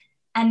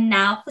And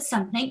now for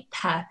something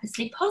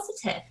purposely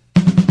positive.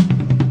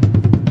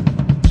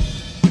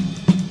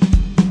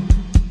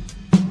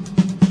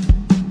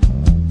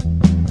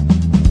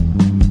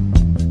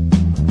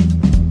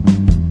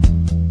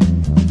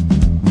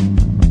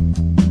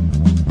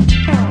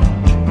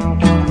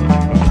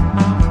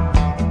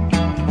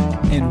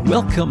 And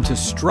welcome to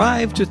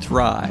Strive to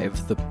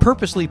Thrive, the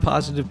Purposely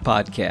Positive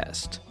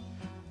Podcast.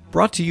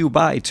 Brought to you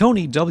by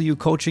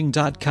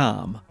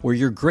TonyWCoaching.com, where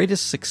your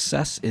greatest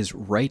success is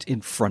right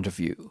in front of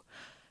you.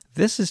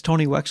 This is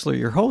Tony Wexler,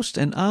 your host,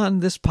 and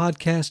on this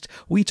podcast,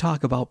 we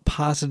talk about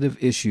positive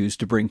issues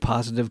to bring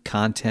positive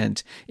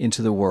content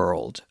into the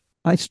world.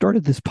 I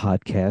started this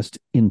podcast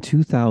in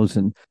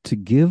 2000 to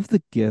give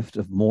the gift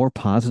of more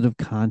positive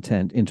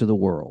content into the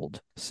world.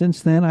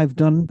 Since then, I've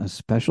done a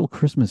special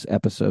Christmas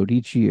episode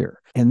each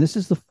year, and this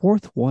is the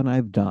fourth one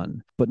I've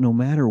done. But no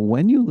matter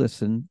when you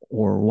listen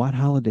or what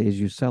holidays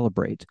you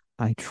celebrate,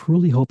 I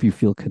truly hope you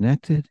feel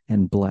connected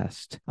and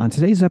blessed. On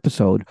today's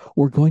episode,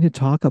 we're going to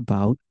talk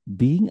about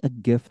being a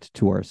gift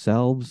to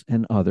ourselves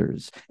and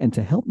others. And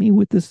to help me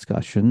with this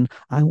discussion,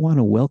 I want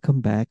to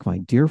welcome back my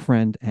dear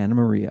friend, Anna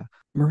Maria.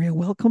 Maria,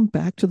 welcome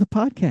back to the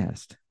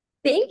podcast.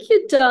 Thank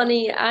you,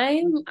 Tony.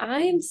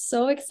 I'm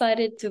so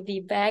excited to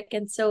be back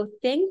and so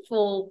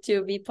thankful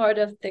to be part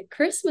of the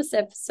Christmas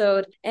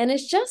episode. And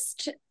it's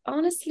just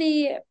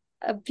honestly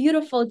a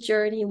beautiful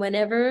journey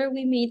whenever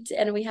we meet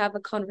and we have a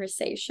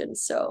conversation.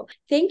 So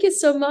thank you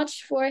so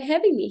much for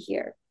having me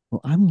here.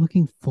 Well, I'm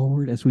looking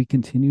forward as we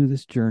continue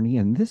this journey,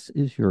 and this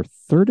is your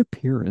third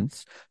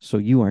appearance. So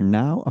you are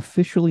now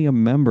officially a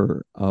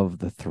member of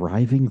the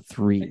Thriving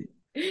Three.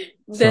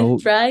 The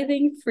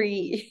Thriving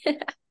Three.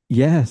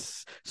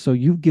 Yes. So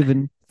you've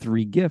given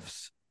three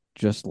gifts,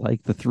 just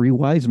like the three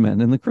wise men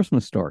in the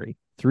Christmas story.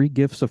 Three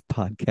gifts of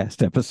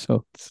podcast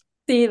episodes.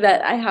 See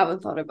that I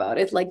haven't thought about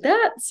it like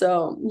that.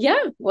 So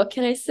yeah, what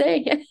can I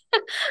say?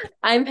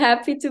 I'm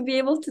happy to be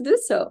able to do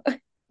so.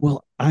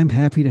 Well, I'm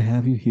happy to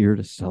have you here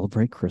to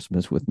celebrate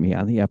Christmas with me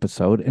on the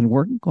episode. And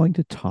we're going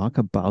to talk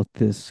about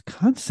this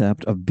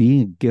concept of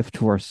being a gift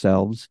to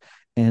ourselves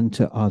and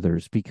to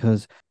others,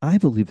 because I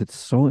believe it's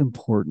so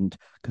important,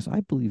 because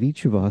I believe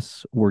each of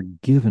us were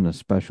given a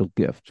special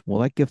gift. Well,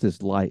 that gift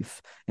is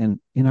life. And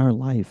in our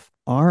life,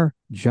 our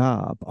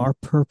job, our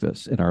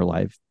purpose in our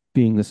life,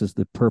 being this is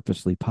the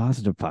Purposely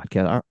Positive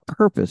Podcast, our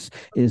purpose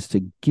is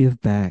to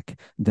give back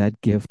that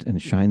gift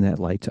and shine that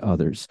light to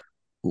others.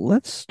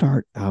 Let's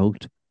start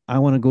out. I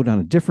want to go down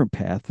a different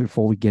path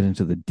before we get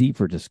into the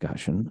deeper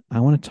discussion. I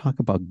want to talk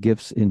about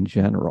gifts in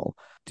general.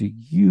 Do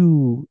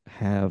you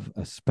have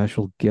a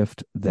special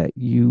gift that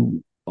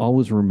you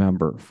always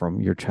remember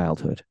from your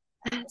childhood?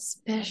 A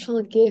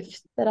special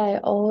gift that I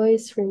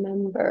always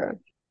remember.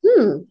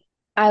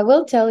 I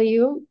will tell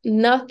you,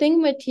 nothing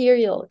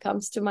material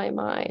comes to my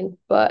mind,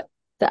 but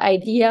the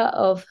idea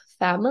of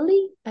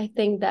family, I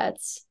think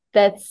that's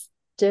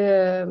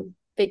the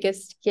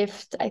biggest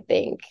gift I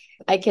think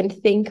I can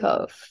think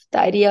of. The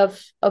idea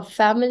of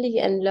family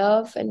and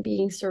love and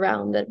being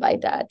surrounded by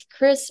that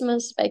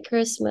Christmas by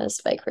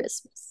Christmas by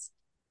Christmas.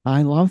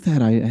 I love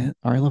that.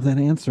 I love that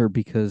answer,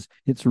 because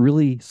it's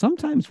really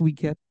sometimes we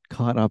get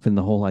caught up in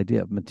the whole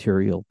idea of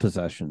material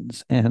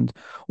possessions. And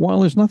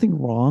while there's nothing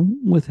wrong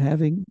with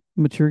having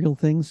material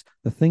things,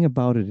 the thing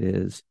about it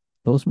is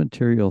those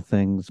material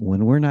things,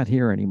 when we're not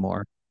here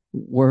anymore,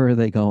 where are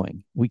they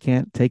going? We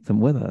can't take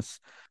them with us.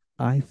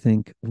 I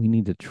think we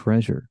need to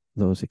treasure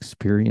those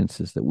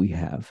experiences that we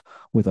have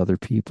with other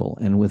people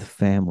and with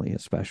family,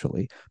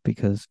 especially,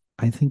 because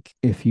I think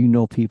if you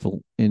know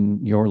people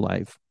in your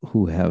life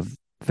who have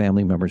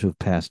family members who've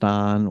passed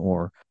on,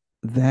 or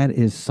that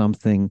is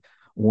something,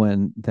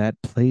 when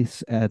that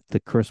place at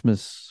the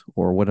Christmas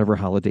or whatever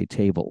holiday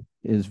table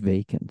is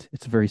vacant,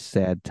 it's a very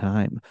sad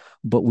time,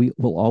 but we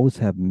will always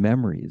have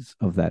memories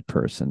of that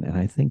person. And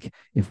I think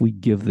if we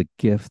give the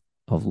gift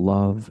of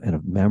love and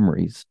of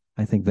memories,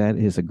 I think that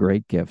is a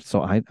great gift.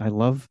 So I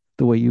love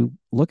the way you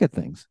look at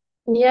things.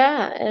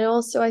 Yeah, and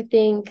also I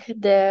think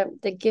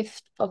the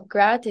gift of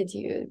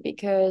gratitude,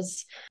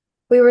 because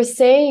we were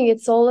saying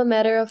it's all a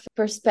matter of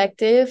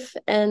perspective,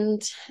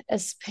 and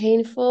as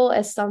painful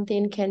as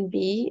something can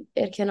be,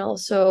 it can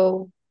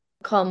also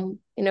come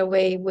in a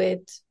way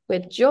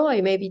with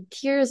joy, maybe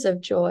tears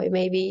of joy,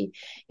 maybe,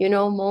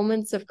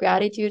 moments of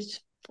gratitude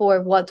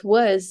for what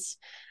was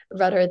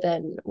rather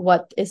than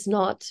what is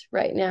not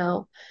right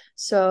now.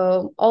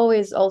 So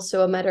always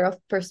also a matter of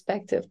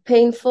perspective.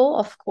 Painful,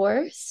 of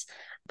course,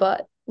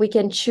 but we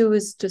can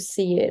choose to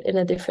see it in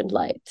a different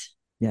light.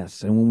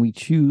 Yes. And when we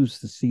choose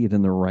to see it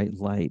in the right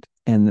light,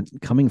 and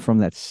coming from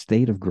that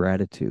state of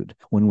gratitude,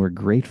 when we're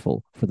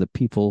grateful for the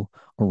people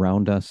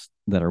around us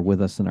that are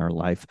with us in our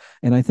life.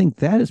 And I think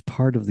that is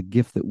part of the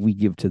gift that we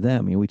give to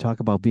them. We talk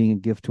about being a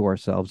gift to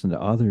ourselves and to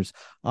others.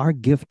 Our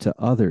gift to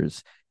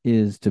others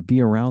is to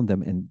be around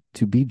them and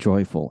to be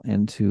joyful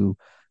and to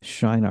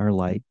shine our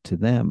light to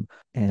them.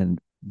 And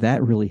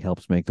that really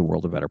helps make the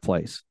world a better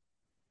place.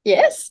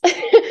 Yes,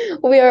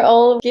 we are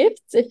all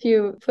gifts if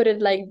you put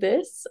it like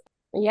this.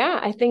 Yeah,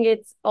 I think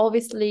it's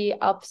obviously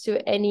up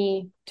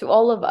to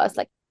all of us.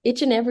 Like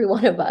each and every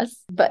one of us.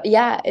 But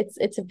yeah,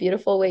 it's a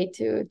beautiful way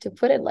to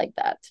put it like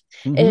that.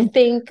 And I Hmm.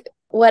 think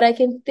what I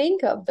can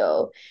think of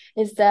though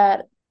is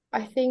that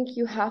I think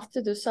you have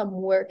to do some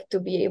work to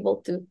be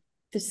able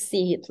to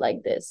see it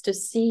like this, to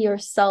see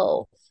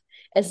yourself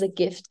as a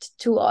gift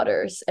to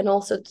others and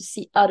also to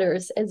see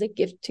others as a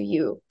gift to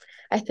you.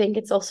 I think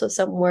it's also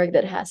some work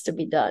that has to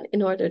be done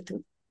in order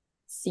to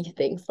see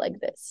things like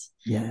this.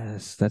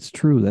 Yes, that's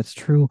true. That's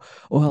true.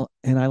 Well,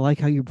 and I like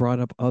how you brought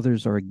up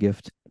others are a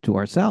gift to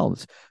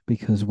ourselves,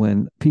 because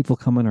when people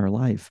come in our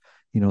life,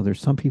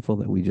 there's some people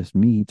that we just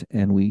meet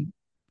and we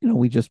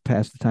just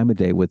pass the time of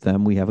day with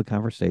them. We have a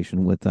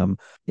conversation with them.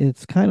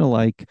 It's kind of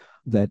like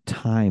that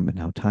time and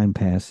how time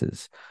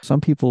passes. Some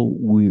people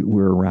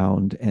we're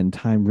around and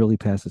time really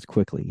passes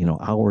quickly.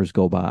 Hours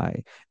go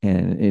by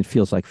and it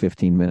feels like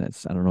 15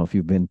 minutes. I don't know if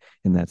you've been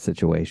in that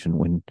situation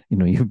when,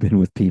 you've been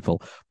with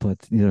people, but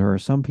there are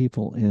some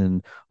people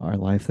in our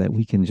life that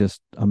we can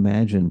just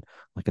imagine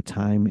like a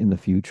time in the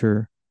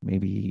future,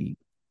 maybe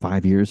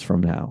 5 years from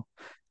now,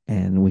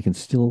 and we can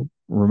still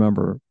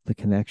remember the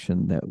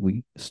connection that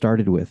we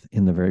started with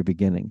in the very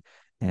beginning.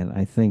 And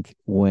I think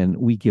when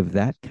we give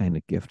that kind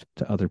of gift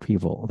to other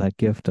people, that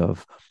gift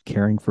of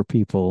caring for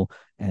people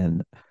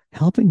and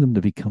helping them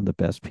to become the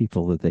best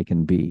people that they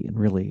can be. And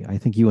really, I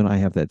think you and I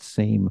have that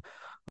same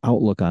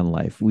outlook on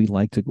life. We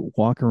like to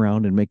walk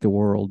around and make the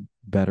world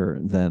better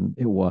than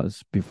it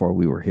was before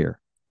we were here.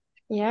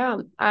 Yeah,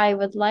 I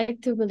would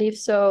like to believe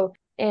so.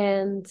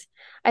 And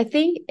I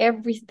think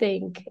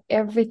everything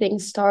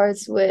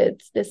starts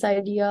with this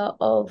idea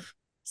of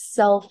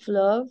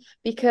self-love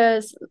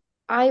because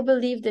I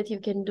believe that you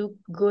can do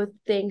good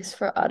things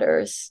for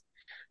others,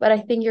 but I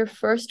think your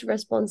first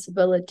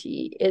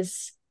responsibility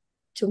is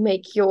to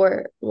make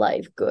your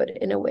life good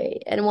in a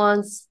way. And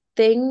once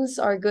things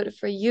are good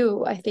for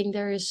you, I think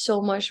there is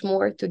so much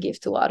more to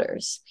give to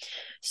others.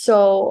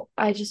 So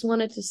I just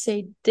wanted to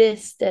say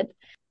this that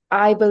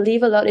I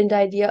believe a lot in the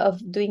idea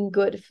of doing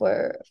good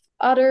for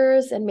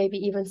others and maybe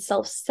even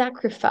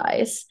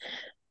self-sacrifice.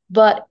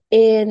 But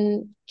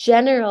in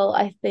general,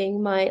 I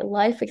think my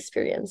life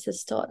experience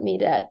has taught me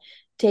that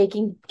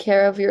taking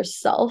care of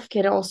yourself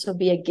can also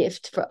be a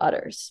gift for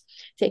others.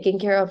 Taking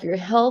care of your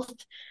health,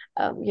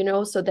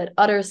 so that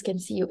others can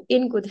see you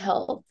in good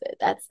health.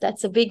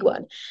 That's a big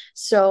one.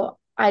 So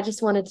I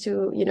just wanted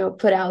to,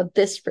 put out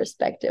this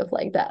perspective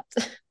like that.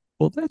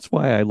 Well, that's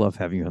why I love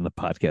having you on the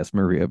podcast,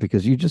 Maria,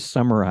 because you just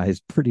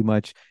summarized pretty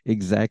much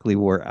exactly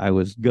where I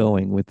was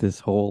going with this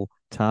whole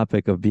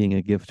topic of being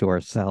a gift to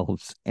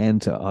ourselves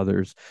and to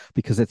others,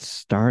 because it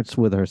starts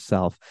with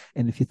ourselves.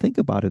 And if you think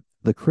about it,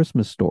 the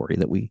Christmas story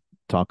that we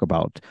talk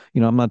about,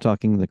 I'm not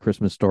talking the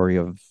Christmas story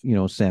of,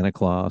 Santa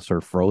Claus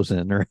or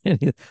Frozen or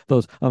any of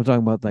those. I'm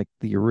talking about like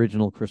the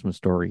original Christmas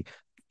story.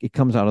 It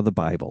comes out of the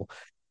Bible.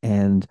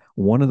 And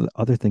one of the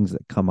other things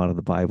that come out of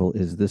the Bible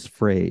is this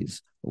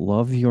phrase,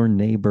 love your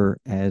neighbor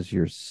as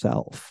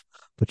yourself.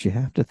 But you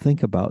have to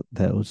think about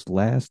those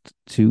last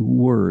two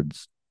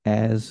words,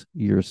 as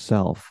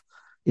yourself.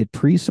 It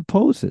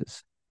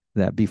presupposes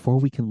that before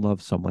we can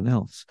love someone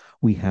else,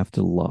 we have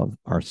to love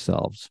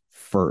ourselves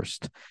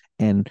first.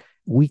 And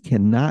we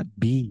cannot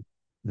be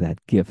that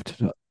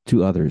gift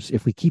to others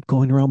if we keep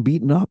going around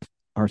beating up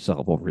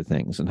ourselves over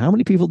things. And how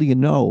many people do you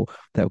know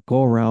that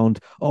go around,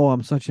 oh,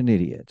 I'm such an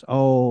idiot.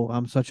 Oh,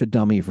 I'm such a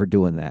dummy for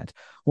doing that.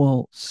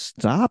 Well,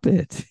 stop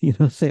it.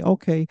 Say,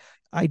 okay,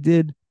 I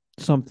did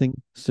something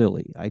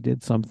silly. I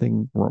did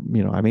something,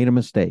 I made a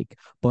mistake,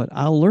 but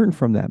I'll learn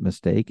from that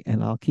mistake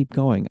and I'll keep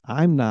going.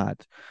 I'm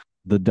not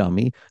the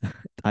dummy.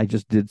 I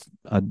just did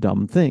a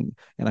dumb thing.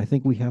 And I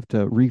think we have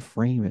to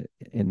reframe it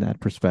in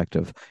that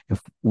perspective if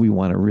we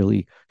want to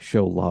really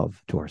show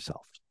love to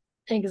ourselves.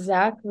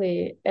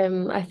 Exactly.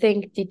 I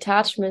think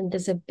detachment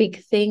is a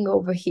big thing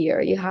over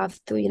here. You have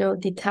to,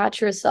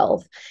 detach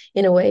yourself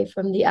in a way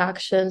from the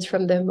actions,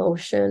 from the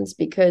emotions,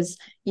 because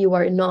you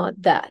are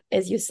not that.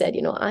 As you said,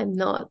 I'm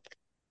not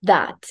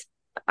that.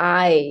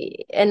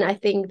 And I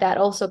think that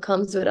also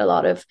comes with a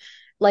lot of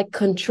like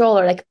control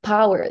or like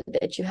power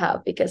that you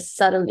have because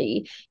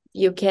suddenly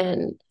you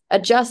can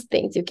adjust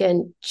things, you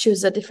can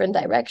choose a different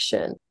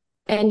direction.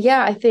 And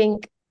yeah, I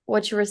think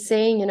what you were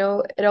saying,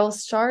 it all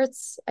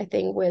starts, I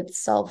think, with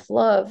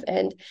self-love.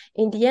 And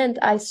in the end,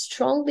 I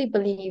strongly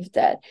believe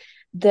that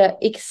the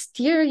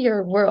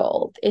exterior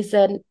world is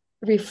a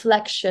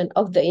reflection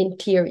of the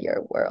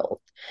interior world.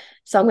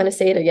 So I'm going to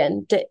say it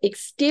again. The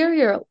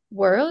exterior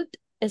world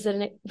is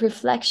a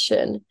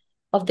reflection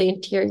of the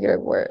interior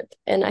world.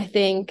 And I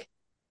think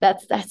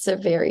that's a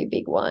very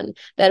big one.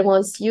 That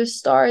once you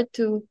start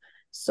to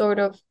sort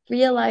of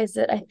realize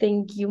it, I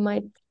think you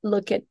might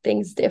look at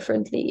things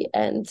differently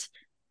and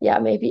yeah,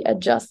 maybe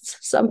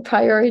adjust some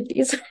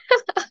priorities.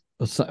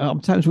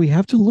 Sometimes we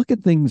have to look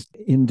at things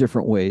in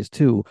different ways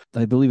too.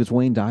 I believe it's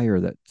Wayne Dyer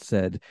that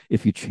said,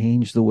 if you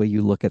change the way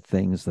you look at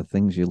things, the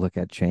things you look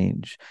at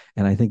change.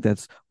 And I think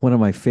that's one of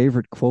my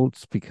favorite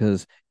quotes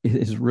because it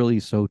is really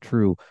so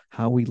true.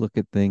 How we look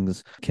at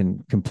things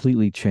can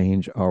completely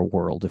change our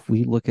world. If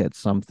we look at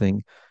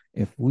something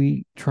if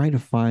we try to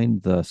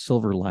find the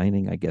silver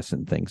lining, I guess,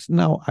 in things.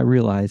 Now, I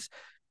realize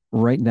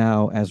right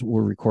now, as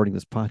we're recording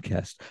this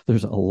podcast,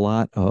 there's a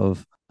lot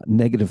of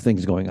negative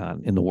things going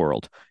on in the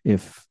world.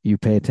 If you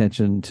pay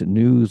attention to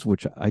news,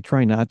 which I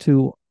try not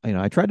to,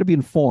 I try to be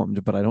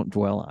informed, but I don't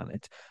dwell on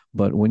it.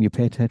 But when you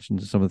pay attention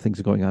to some of the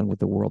things going on with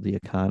the world, the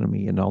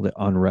economy, and all the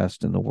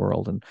unrest in the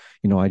world, and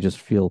I just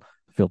feel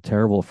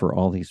terrible for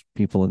all these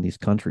people in these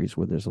countries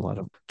where there's a lot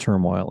of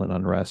turmoil and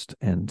unrest.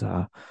 And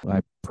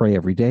I pray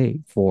every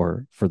day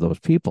for those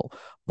people.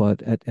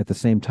 But at the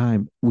same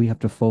time, we have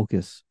to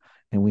focus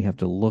and we have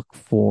to look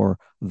for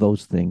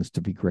those things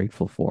to be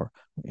grateful for.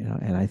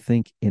 And I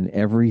think in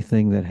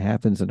everything that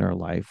happens in our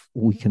life,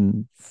 we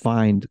can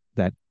find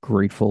that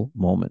grateful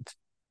moment.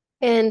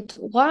 And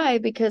why?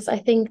 Because I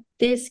think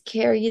this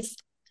carries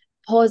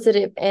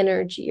positive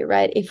energy,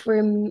 right? If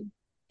we're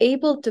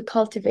able to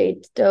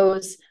cultivate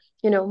those,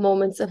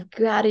 moments of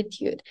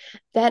gratitude,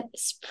 that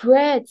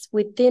spreads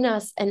within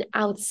us and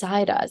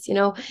outside us,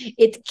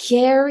 it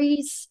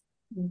carries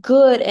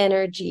good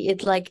energy.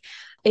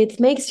 It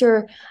makes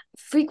your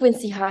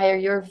frequency higher,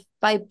 your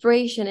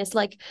vibration is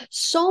like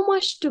so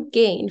much to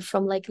gain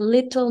from like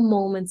little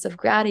moments of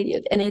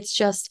gratitude, and it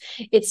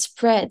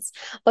spreads.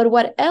 But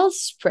what else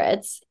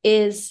spreads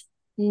is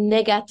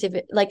negative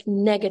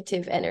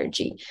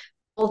energy.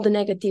 All the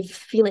negative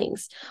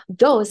feelings,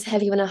 those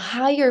have even a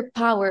higher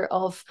power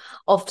of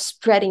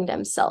spreading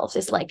themselves.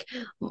 It's like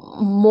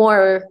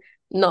more,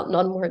 not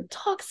more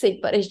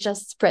toxic, but it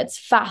just spreads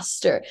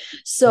faster.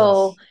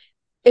 So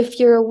Yes. if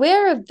you're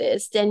aware of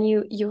this, then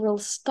you will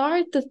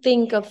start to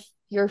think of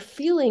your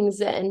feelings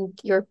and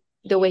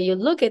the way you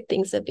look at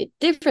things a bit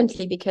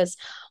differently, because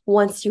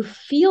once you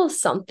feel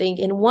something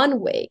in one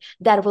way,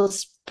 that will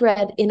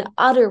spread in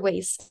other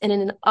ways,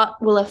 and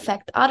will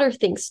affect other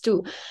things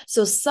too.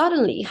 So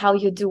suddenly how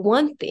you do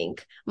one thing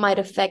might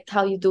affect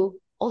how you do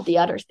all the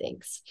other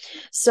things.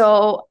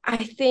 So I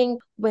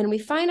think when we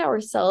find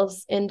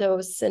ourselves in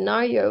those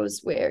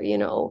scenarios where,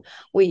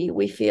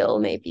 we feel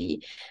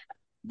maybe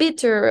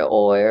bitter,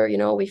 or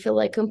we feel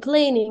like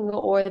complaining,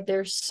 or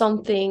there's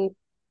something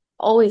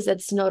always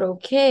that's not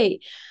okay,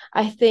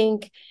 I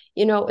think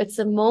it's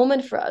a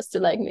moment for us to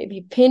like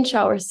maybe pinch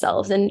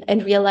ourselves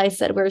and realize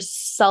that we're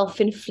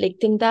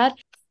self-inflicting that.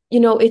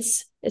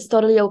 It's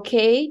totally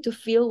okay to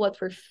feel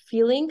what we're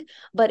feeling,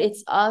 but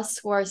it's us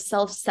who are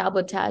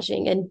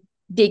self-sabotaging and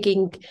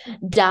digging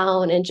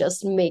down and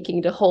just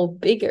making the hole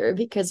bigger,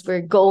 because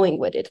we're going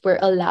with it, we're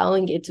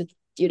allowing it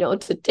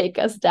to take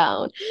us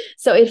down.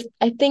 So if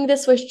I think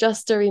this was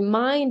just a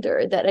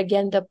reminder that,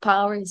 again, the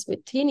power is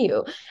within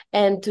you,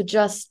 and to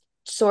just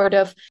sort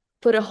of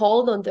put a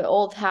hold on the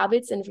old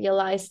habits and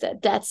realize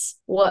that that's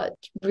what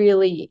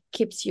really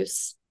keeps you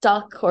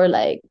stuck, or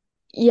like,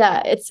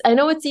 yeah, I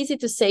know it's easy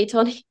to say,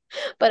 Tony,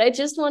 but I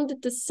just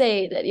wanted to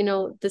say that,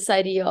 this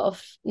idea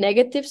of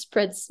negative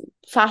spreads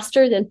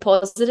faster than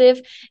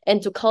positive,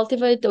 and to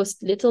cultivate those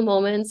little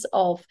moments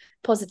of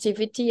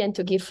positivity and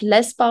to give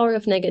less power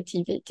of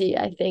negativity,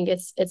 I think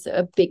it's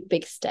a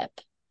big step.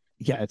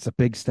 Yeah, it's a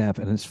big step,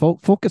 and it's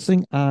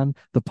focusing on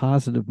the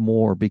positive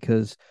more,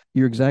 because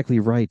you're exactly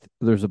right.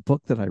 There's a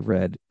book that I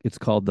read. It's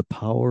called The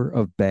Power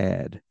of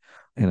Bad.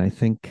 And I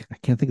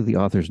can't think of the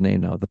author's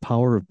name now, The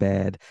Power of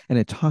Bad. And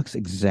it talks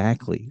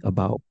exactly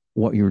about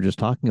what you were just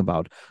talking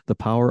about, the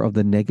power of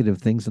the negative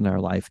things in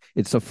our life.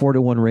 It's a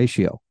 4-to-1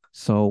 ratio.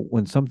 So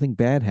when something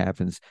bad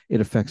happens,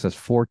 it affects us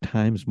 4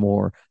 times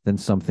more than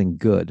something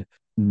good.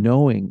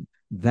 Knowing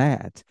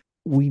that,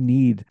 we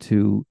need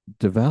to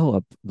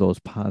develop those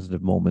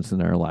positive moments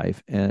in our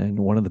life. And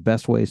one of the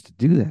best ways to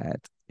do that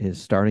is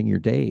starting your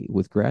day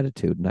with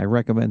gratitude. And I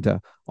recommend to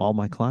all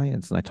my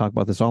clients, and I talk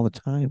about this all the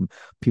time.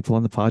 People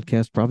on the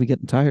podcast probably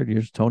getting tired.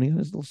 Here's Tony on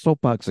his little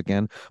soapbox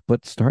again.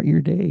 But start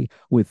your day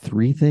with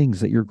 3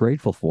 things that you're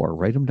grateful for.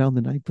 Write them down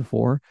the night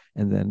before.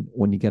 And then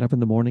when you get up in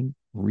the morning,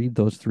 read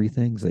those 3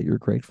 things that you're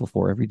grateful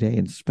for every day,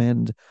 and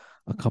spend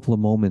a couple of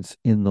moments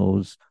in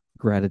those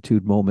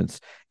gratitude moments.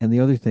 And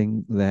the other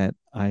thing that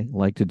I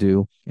like to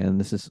do, and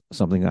this is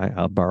something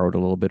I borrowed a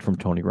little bit from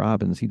Tony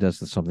Robbins, he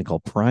does something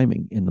called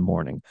priming in the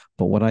morning.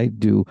 But what I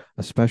do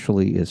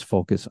especially is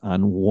focus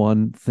on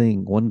one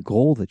thing, one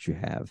goal that you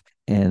have,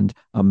 and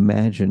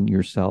imagine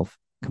yourself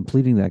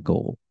completing that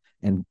goal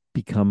and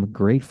become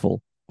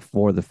grateful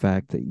for the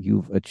fact that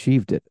you've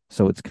achieved it.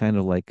 So it's kind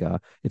of like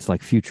it's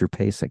like future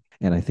pacing.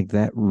 And I think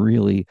that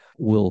really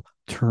will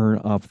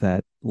turn up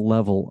that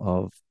level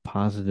of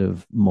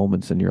positive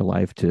moments in your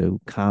life to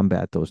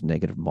combat those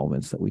negative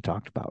moments that we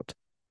talked about.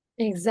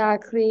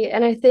 Exactly.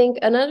 And I think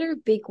another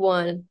big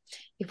one,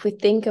 if we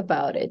think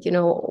about it,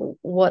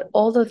 what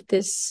all of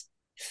these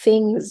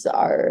things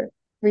are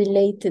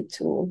related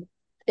to,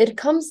 it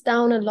comes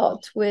down a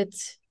lot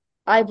with,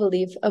 I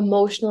believe,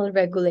 emotional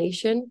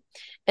regulation.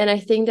 And I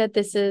think that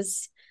this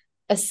is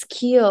a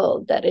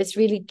skill that is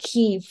really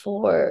key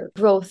for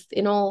growth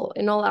in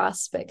all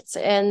aspects.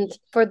 And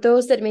for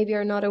those that maybe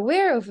are not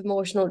aware of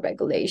emotional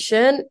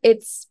regulation,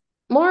 it's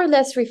more or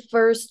less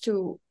refers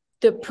to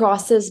the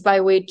process by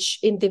which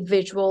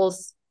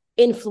individuals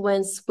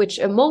influence which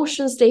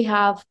emotions they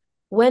have,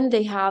 when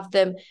they have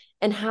them,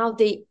 and how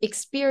they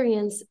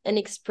experience and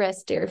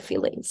express their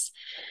feelings.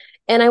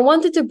 And I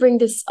wanted to bring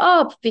this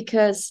up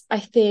because I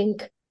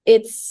think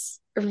it's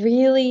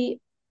really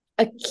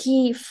a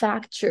key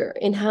factor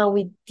in how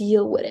we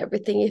deal with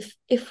everything.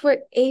 If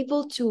we're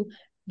able to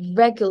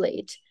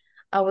regulate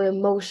our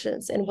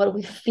emotions and what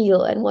we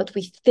feel and what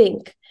we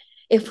think,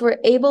 if we're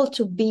able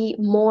to be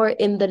more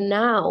in the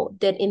now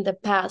than in the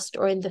past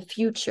or in the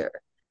future,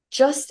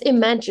 just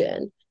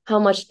imagine how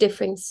much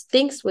different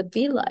things would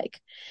be like.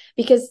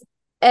 Because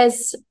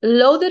as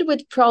loaded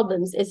with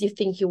problems as you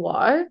think you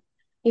are,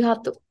 you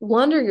have to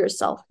wonder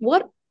yourself,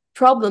 what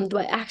problem do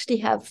I actually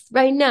have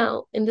right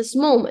now in this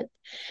moment?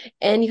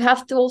 And you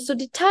have to also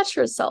detach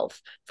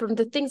yourself from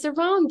the things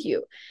around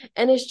you.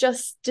 And it's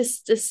just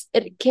this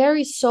it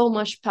carries so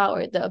much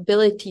power, the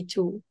ability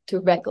to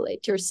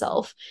regulate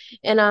yourself.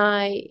 And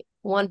I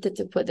wanted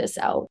to put this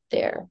out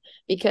there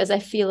because I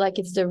feel like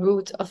it's the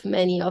root of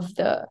many of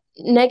the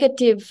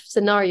negative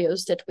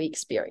scenarios that we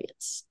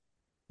experience.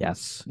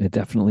 Yes, it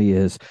definitely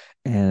is.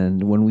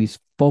 And when we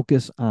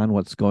focus on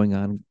what's going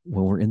on,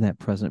 when we're in that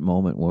present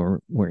moment, where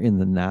we're in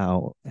the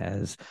now,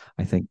 as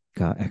I think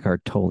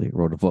Eckhart Tolle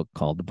wrote a book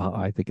called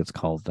I think it's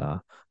called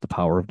The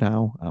Power of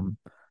Now.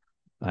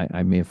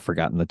 I may have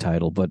forgotten the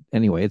title, but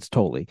anyway, it's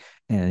Tolle,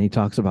 and he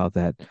talks about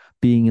that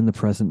being in the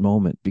present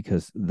moment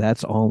because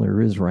that's all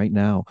there is right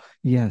now.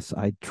 Yes,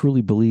 I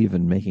truly believe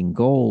in making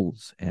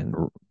goals and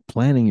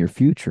planning your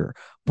future,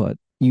 but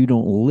you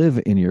don't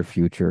live in your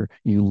future,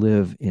 you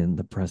live in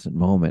the present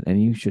moment,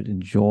 and you should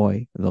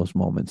enjoy those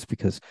moments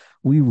because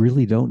we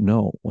really don't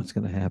know what's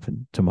going to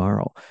happen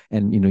tomorrow.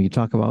 And you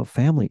talk about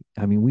family.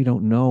 I mean, we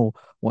don't know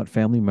what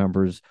family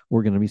members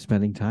we're going to be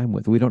spending time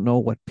with. We don't know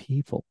what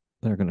people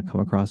that are going to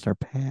come across our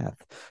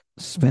path.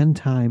 Spend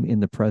time in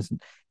the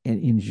present and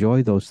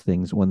enjoy those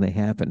things when they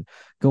happen.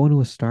 Go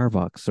into a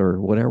Starbucks or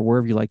whatever,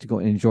 wherever you like to go,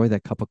 and enjoy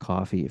that cup of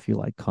coffee if you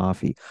like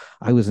coffee.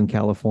 I was in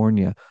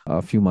California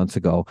a few months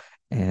ago,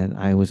 and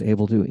I was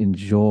able to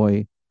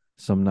enjoy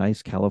some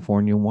nice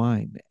California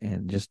wine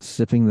and just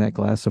sipping that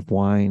glass of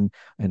wine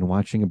and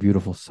watching a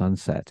beautiful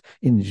sunset.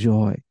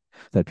 Enjoy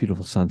that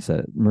beautiful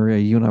sunset. Maria,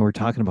 you and I were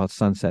talking about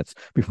sunsets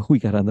before we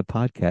got on the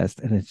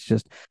podcast, and it's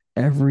just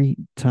every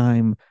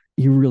time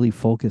you really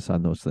focus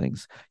on those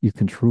things, you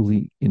can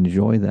truly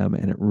enjoy them,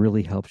 and it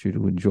really helps you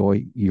to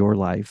enjoy your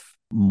life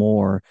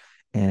more,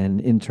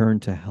 and in turn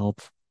to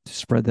help to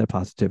spread that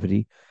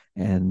positivity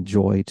and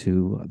joy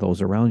to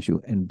those around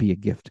you and be a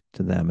gift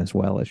to them as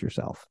well as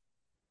yourself.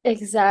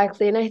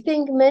 Exactly. And I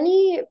think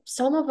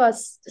some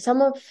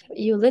of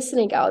you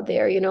listening out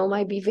there,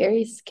 might be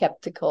very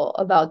skeptical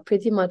about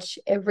pretty much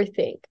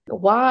everything.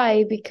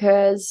 Why?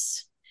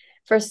 Because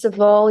first of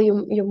all,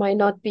 you might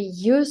not be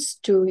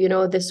used to,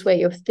 this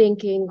way of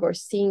thinking or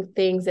seeing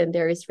things, and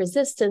there is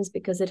resistance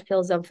because it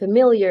feels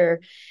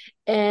unfamiliar.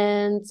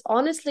 And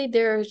honestly,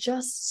 there are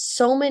just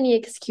so many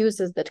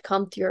excuses that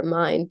come to your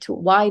mind to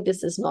why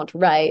this is not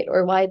right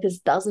or why this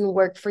doesn't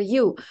work for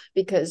you,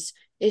 because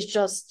it's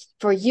just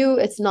for you,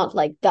 it's not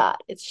like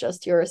that. It's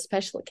just you're a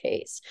special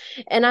case.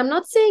 And I'm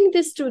not saying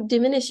this to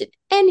diminish it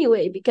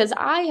anyway, because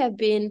I have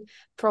been,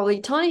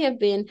 probably Tony have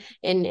been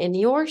in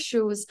your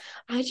shoes.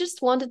 I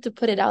just wanted to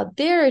put it out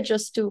there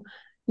just to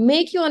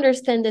make you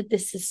understand that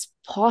this is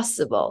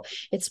possible.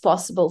 It's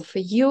possible for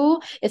you.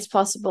 It's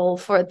possible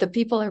for the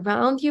people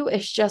around you.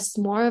 It's just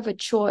more of a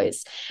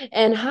choice.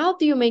 And how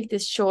do you make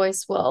this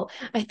choice? Well,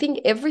 I think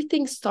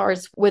everything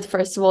starts with,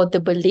 first of all, the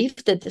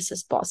belief that this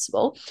is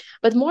possible.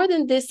 But more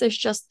than this, is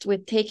just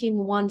with taking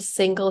one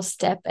single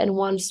step and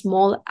one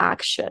small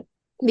action.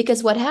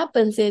 Because what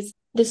happens is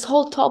this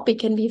whole topic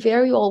can be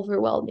very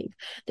overwhelming.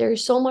 There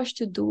is so much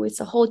to do.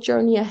 It's a whole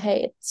journey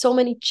ahead. So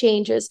many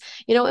changes,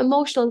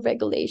 emotional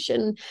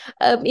regulation,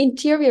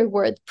 interior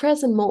work,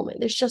 present moment.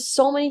 There's just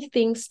so many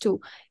things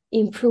to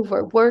improve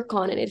or work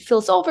on, and it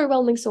feels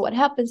overwhelming. So what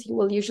happens? You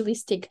will usually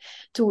stick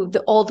to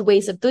the old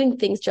ways of doing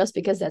things just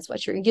because that's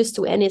what you're used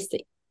to, and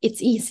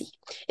it's easy.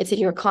 It's in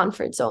your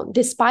comfort zone.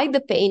 Despite the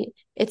pain,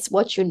 it's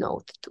what you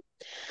know to do.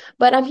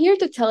 But I'm here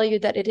to tell you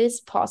that it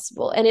is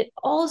possible, and it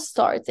all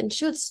starts and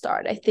should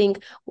start, I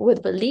think,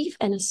 with belief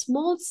and a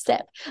small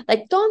step.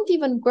 Like, don't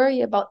even worry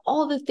about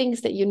all the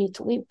things that you need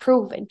to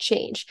improve and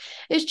change.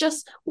 It's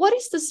just, what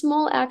is the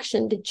small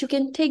action that you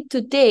can take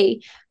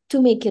today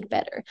to make it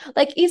better?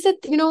 Like, is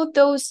it,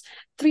 those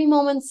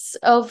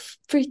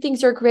 3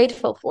 things you're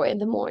grateful for in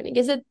the morning?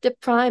 Is it the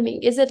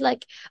priming? Is it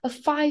like a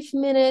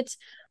 5-minute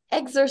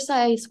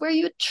exercise where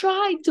you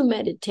try to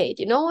meditate?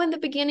 In the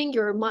beginning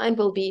your mind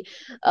will be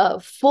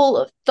full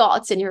of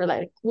thoughts, and you're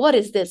like, what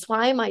is this?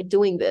 Why am I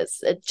doing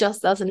this? It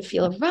just doesn't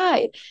feel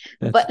right.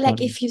 That's But like,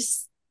 funny. if you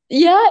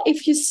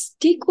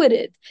stick with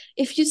it,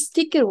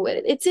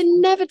 it's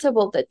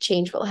inevitable that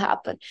change will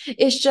happen.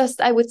 It's just,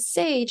 I would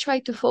say,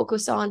 try to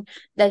focus on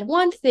that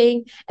one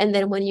thing, and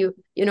then when you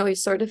You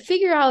sort of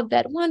figure out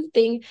that one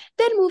thing,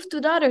 then move to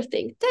the other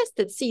thing, test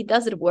it, see,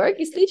 does it work?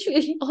 It's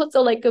literally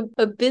also like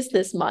a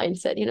business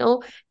mindset.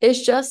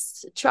 It's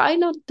just try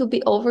not to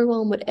be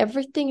overwhelmed with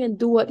everything and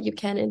do what you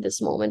can in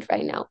this moment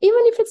right now.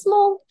 Even if it's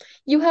small,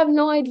 you have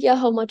no idea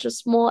how much a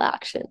small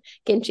action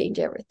can change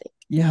everything.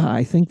 Yeah,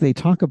 I think they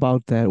talk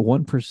about that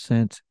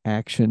 1%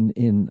 action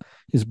in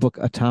his book,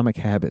 Atomic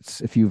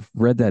Habits. If you've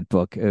read that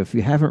book, if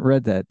you haven't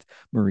read that,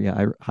 Maria,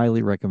 I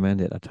highly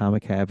recommend it,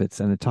 Atomic Habits.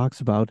 And it talks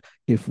about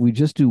if we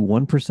just do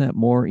 1%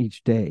 more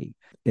each day,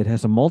 it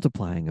has a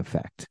multiplying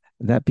effect.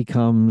 That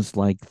becomes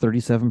like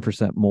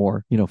 37%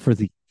 more, for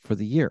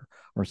the year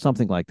or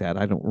something like that.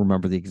 I don't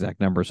remember the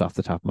exact numbers off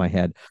the top of my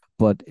head,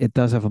 but it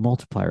does have a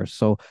multiplier.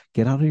 So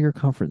get out of your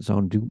comfort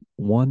zone, do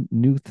one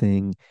new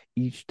thing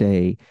each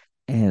day,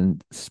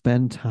 and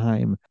spend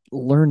time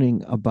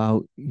learning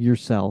about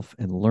yourself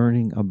and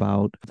learning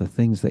about the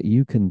things that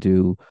you can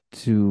do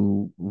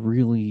to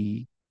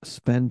really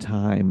spend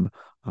time.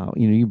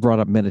 You brought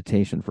up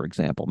meditation, for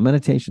example.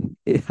 Meditation,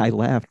 I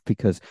laughed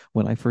because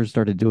when I first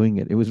started doing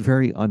it, it was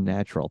very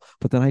unnatural.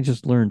 But then I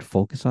just learned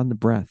focus on the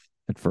breath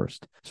at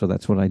first. So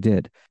that's what I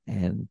did.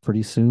 And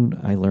pretty soon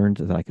I learned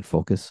that I could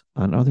focus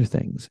on other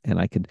things and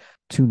I could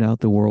tune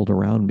out the world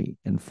around me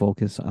and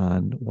focus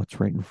on what's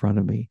right in front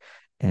of me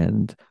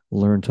and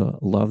learn to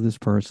love this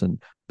person,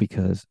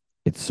 because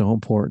it's so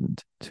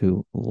important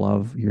to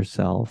love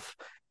yourself.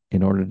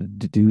 In order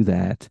to do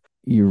that,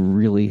 you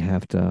really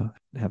have to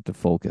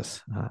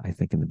focus, I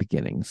think, in the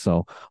beginning.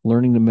 So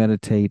learning to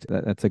meditate,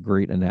 that's a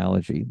great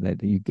analogy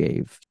that you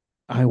gave.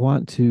 I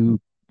want to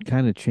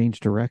kind of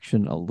change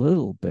direction a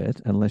little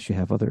bit, unless you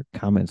have other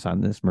comments on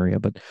this, Maria,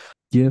 but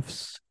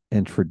gifts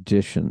and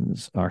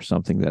traditions are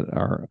something that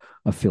are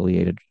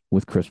affiliated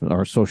with Christmas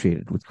or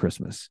associated with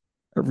Christmas.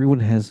 Everyone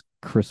has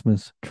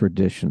Christmas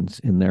traditions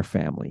in their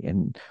family.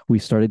 And we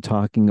started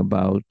talking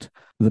about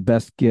the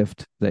best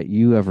gift that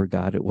you ever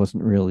got. It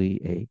wasn't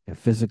really a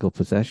physical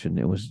possession,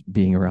 it was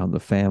being around the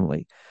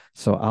family.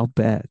 So I'll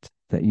bet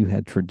that you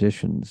had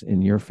traditions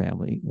in your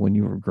family when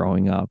you were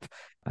growing up.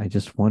 I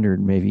just wondered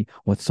maybe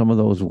what some of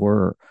those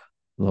were,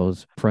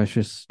 those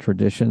precious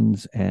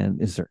traditions.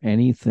 And is there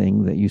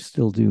anything that you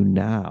still do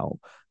now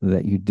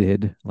that you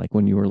did like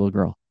when you were a little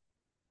girl?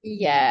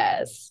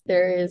 Yes,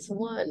 there is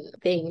one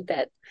thing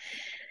that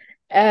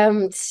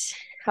um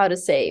how to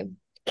say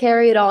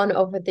carried on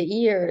over the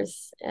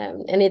years,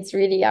 and it's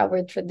really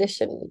our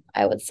tradition,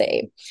 I would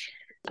say.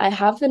 I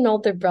have an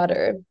older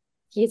brother.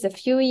 He's a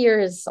few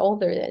years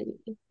older than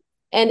me,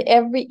 and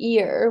every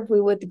year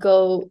we would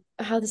go,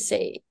 how to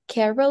say,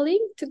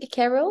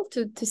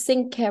 to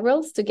sing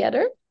carols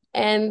together.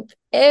 And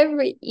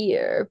every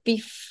year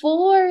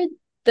before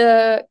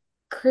the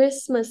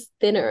Christmas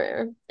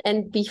dinner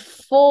and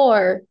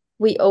before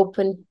we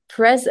open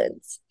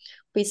presents,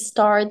 we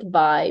start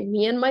by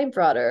me and my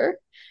brother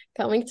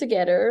coming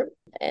together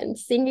and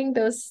singing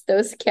those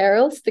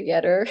carols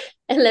together.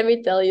 And let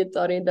me tell you,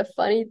 Tori, the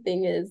funny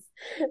thing is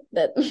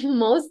that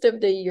most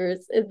of the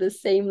years is the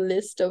same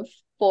list of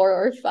 4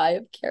 or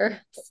 5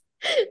 carols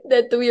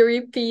that we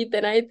repeat,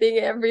 and I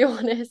think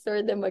everyone has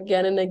heard them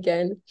again and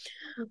again.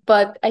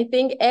 But I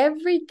think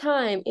every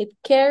time it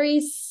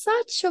carries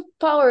such a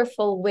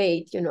powerful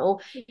weight.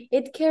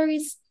 It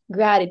carries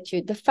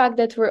gratitude, the fact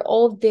that we're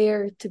all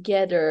there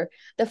together,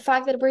 the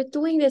fact that we're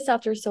doing this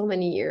after so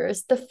many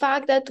years, the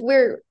fact that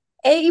we're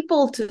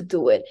able to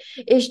do it.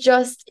 It's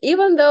just,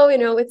 even though,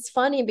 it's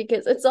funny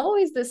because it's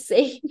always the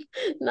same,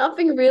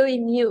 nothing really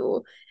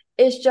new.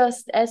 It's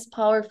just as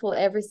powerful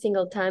every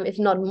single time, if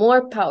not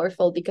more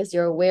powerful, because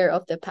you're aware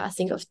of the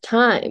passing of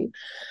time.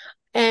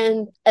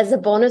 And as a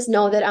bonus,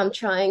 know that I'm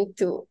trying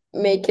to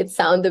make it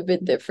sound a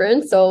bit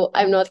different. So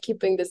I'm not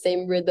keeping the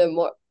same rhythm,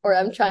 or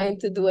I'm trying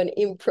to do an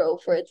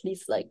impro for at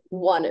least like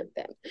one of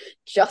them,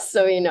 just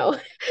so you know.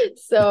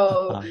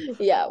 So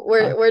yeah,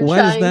 we're Why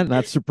trying. does that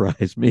not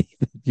surprise me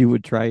that you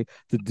would try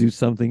to do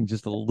something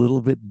just a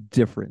little bit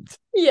different?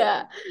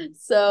 Yeah,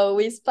 so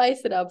we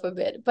spice it up a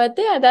bit, but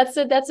yeah,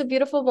 that's a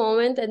beautiful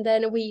moment. And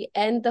then we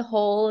end the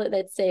whole,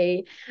 let's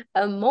say,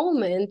 a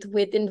moment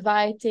with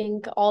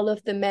inviting all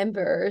of the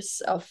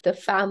members of the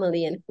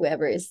family and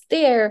whoever is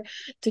there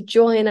to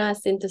join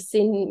us into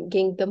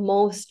singing the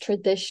most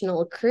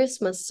traditional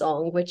Christmas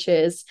song, which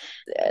is,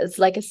 it's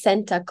like a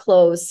Santa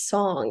Claus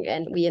song.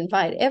 And we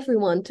invite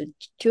everyone to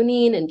tune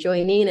in and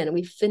join in, and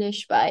we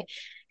finish by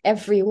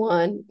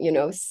everyone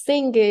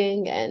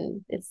singing,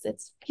 and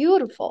it's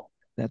beautiful.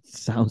 That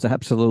sounds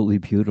absolutely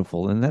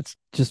beautiful. And that's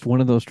just one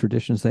of those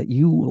traditions that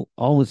you will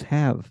always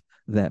have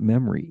that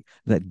memory,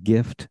 that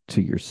gift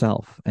to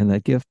yourself, and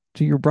that gift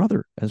to your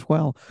brother as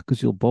well,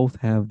 because you'll both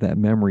have that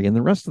memory. And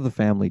the rest of the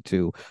family,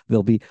 too,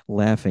 they'll be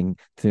laughing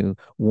to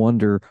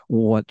wonder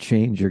what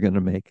change you're going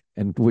to make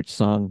and which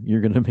song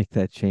you're going to make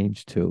that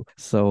change to.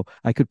 So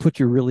I could put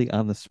you really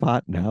on the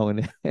spot now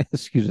and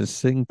ask you to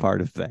sing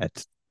part of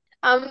that.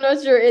 I'm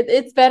not sure.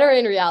 It's better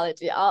in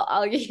reality.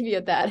 I'll give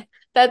you that.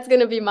 That's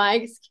gonna be my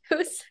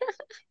excuse.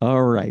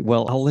 All right.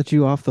 Well, I'll let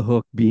you off the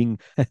hook being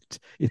that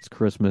it's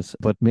Christmas,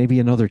 but maybe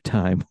another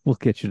time we'll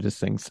get you to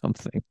sing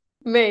something.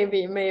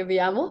 Maybe.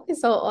 I'm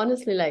always so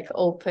honestly like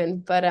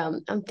open, but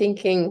I'm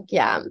thinking,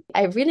 yeah,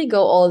 I really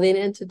go all in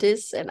into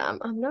this, and I'm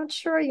not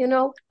sure,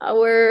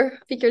 our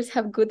speakers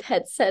have good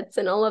headsets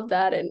and all of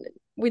that, and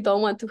we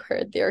don't want to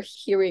hurt their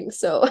hearing.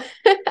 So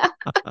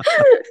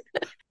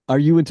Are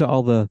you into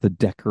all the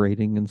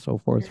decorating and so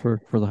forth for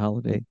the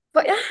holiday?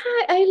 but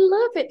I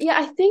love it. Yeah,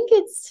 I think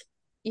it's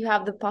you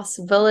have the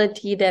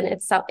possibility, then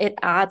it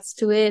adds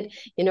to it,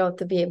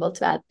 to be able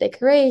to add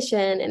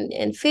decoration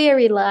and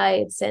fairy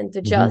lights and to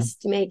Hmm.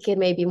 just make it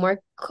maybe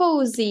more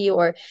cozy,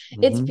 or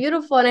it's Hmm.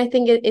 beautiful, and I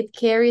think it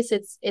carries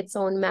its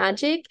own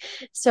magic.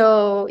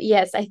 So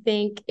yes, I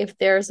think if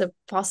there's a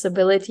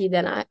possibility,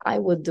 then I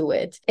would do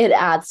it. It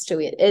adds to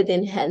it, it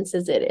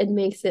enhances it, it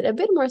makes it a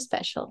bit more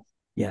special.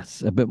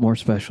 Yes, a bit more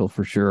special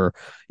for sure.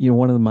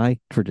 One of my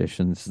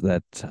traditions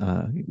that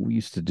we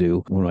used to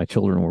do when my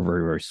children were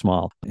very, very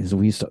small is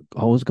we used to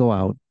always go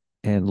out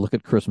and look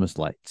at Christmas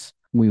lights.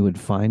 We would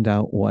find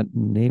out what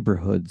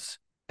neighborhoods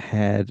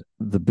had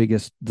the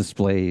biggest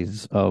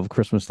displays of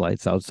Christmas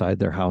lights outside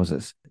their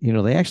houses.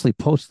 They actually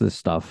post this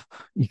stuff.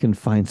 You can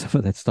find some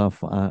of that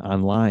stuff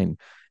online.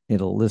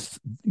 It'll list,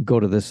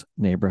 go to this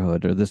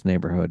neighborhood or this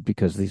neighborhood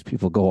because these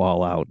people go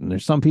all out. And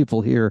there's some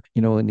people here,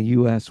 in the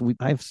US,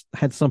 I've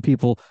had some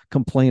people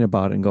complain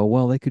about it and go,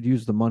 well, they could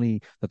use the money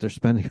that they're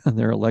spending on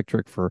their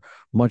electric for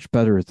much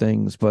better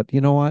things. But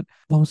you know what?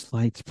 Most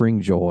lights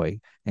bring joy,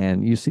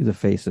 and you see the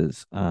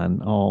faces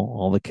on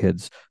all the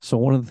kids. So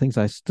one of the things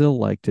I still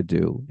like to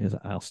do is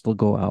I'll still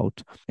go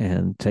out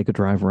and take a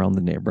drive around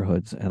the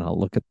neighborhoods, and I'll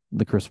look at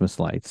the Christmas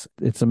lights.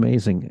 It's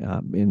amazing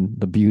in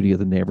the beauty of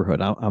the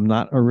neighborhood. I'm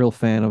not a real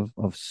fan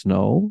of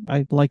snow.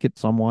 I like it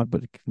somewhat,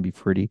 but it can be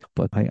pretty.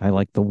 But I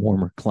like the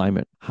warmer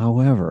climate.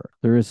 However,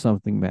 there is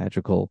something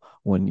magical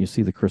when you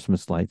see the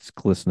Christmas lights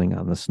glistening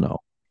on the snow.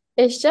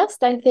 It's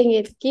just, I think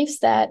it gives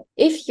that,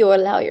 if you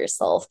allow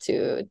yourself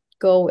to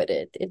go with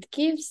it, it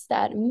gives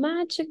that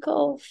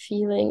magical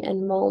feeling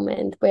and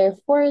moment where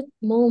for a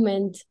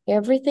moment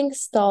everything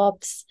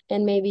stops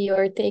and maybe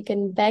you're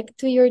taken back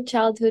to your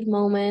childhood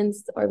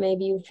moments, or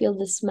maybe you feel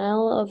the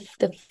smell of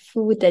the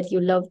food that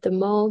you love the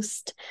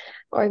most,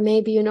 or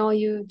maybe,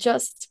 you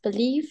just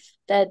believe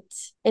that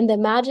in the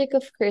magic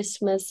of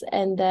Christmas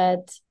and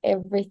that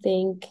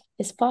everything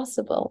is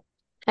possible.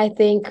 I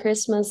think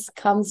Christmas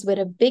comes with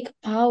a big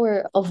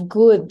power of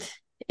good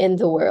in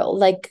the world,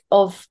 like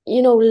of,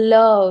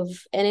 love.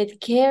 And it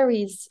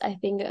carries, I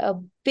think,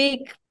 a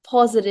big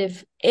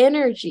positive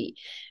energy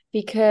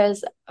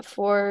because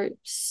for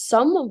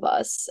some of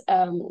us,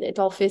 it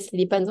obviously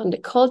depends on the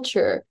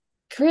culture.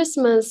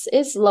 Christmas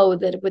is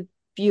loaded with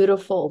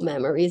beautiful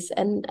memories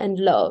and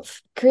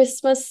love.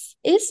 Christmas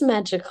is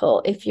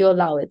magical if you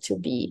allow it to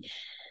be.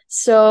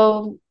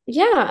 So,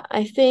 yeah,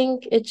 I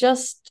think it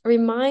just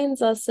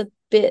reminds us a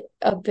bit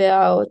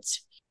about,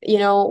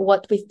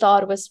 what we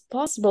thought was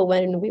possible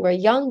when we were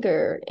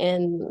younger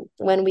and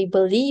when we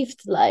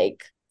believed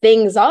like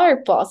things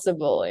are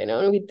possible,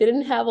 and we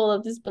didn't have all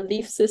of these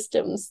belief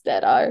systems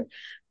that are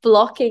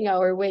blocking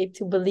our way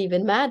to believe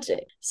in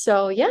magic.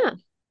 So, yeah.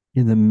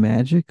 In the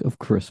magic of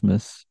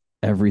Christmas,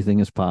 everything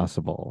is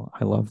possible.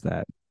 I love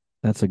that.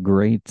 That's a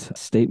great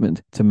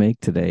statement to make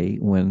today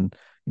when,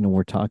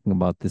 we're talking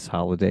about this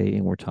holiday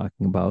and we're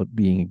talking about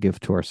being a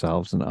gift to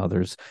ourselves and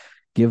others.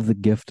 Give the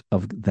gift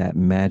of that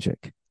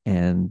magic.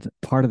 And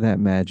part of that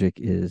magic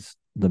is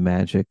the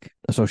magic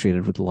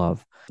associated with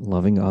love,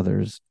 loving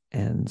others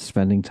and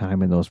spending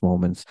time in those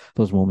moments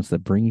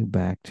that bring you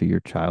back to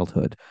your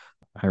childhood.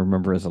 I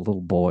remember as a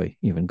little boy,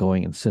 even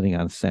going and sitting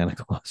on Santa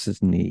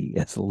Claus's knee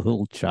as a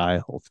little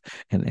child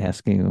and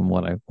asking him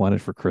what I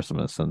wanted for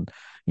Christmas. And,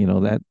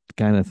 that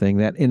kind of thing,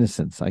 that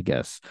innocence, I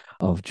guess,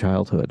 of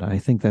childhood. I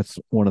think that's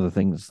one of the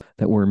things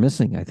that we're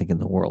missing, I think, in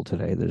the world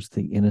today. There's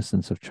the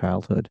innocence of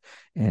childhood.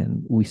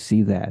 And we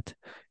see that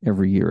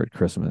every year at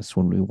Christmas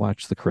when we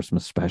watch the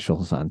Christmas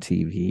specials on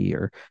TV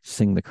or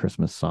sing the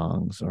Christmas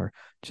songs or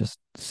just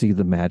see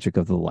the magic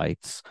of the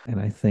lights.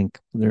 And I think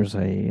there's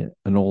an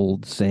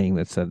old saying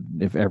that said,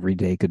 if every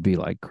day could be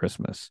like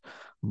Christmas.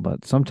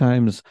 But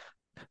sometimes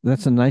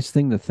that's a nice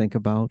thing to think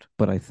about.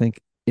 But I think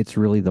it's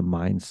really the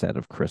mindset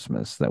of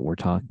Christmas that we're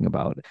talking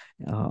about,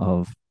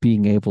 of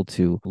being able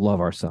to love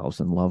ourselves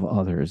and love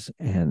others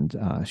and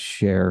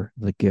share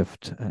the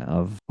gift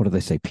of, what do they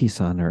say,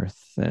 peace on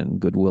earth and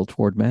goodwill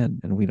toward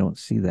men. And we don't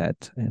see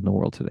that in the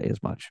world today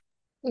as much.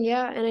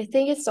 Yeah, and I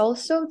think it's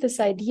also this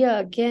idea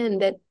again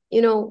that,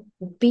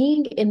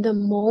 being in the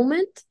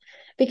moment,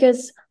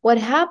 because what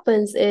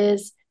happens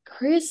is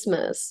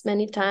Christmas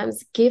many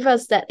times give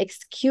us that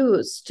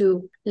excuse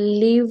to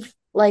live,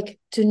 like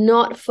to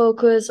not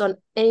focus on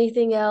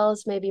anything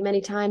else. Maybe many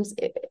times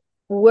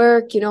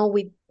work,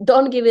 we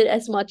don't give it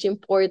as much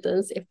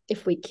importance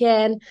if we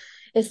can.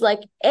 It's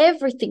like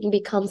everything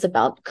becomes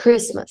about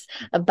Christmas,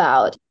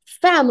 about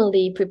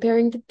family,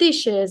 preparing the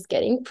dishes,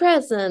 getting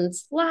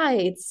presents,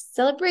 lights,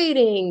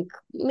 celebrating,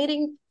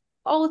 meeting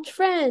old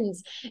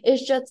friends.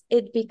 It's just,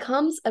 it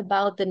becomes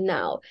about the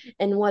now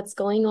and what's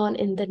going on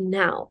in the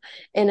now.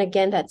 And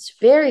again, that's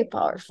very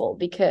powerful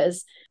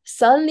because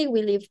suddenly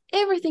we leave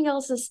everything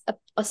else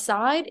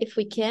aside if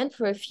we can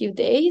for a few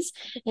days,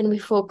 and we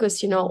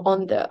focus,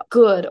 on the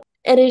good.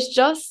 And it's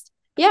just,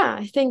 yeah,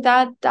 I think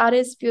that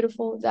is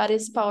beautiful, that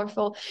is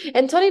powerful.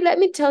 And Tony, let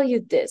me tell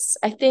you this.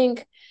 I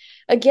think,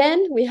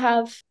 again,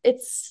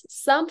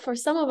 for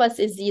some of us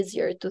it's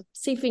easier to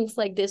see things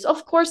like this.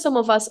 Of course, some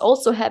of us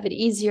also have it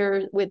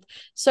easier with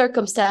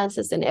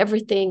circumstances and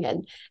everything,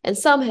 and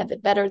some have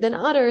it better than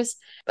others.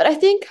 But I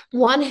think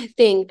one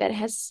thing that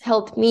has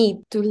helped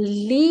me to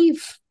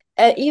live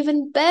an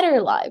even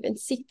better life and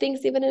see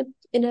things even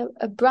in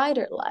a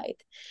brighter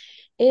light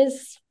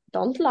is,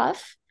 don't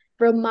laugh,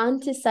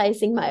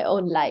 romanticizing my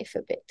own life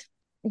a bit,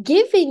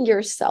 giving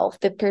yourself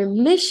the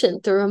permission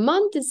to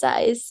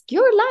romanticize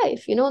your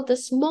life, the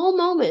small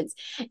moments.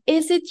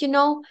 Is it,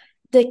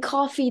 the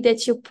coffee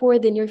that you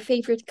poured in your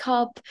favorite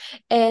cup,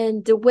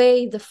 and the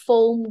way the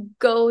foam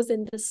goes,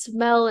 and the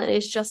smell, and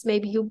it's just,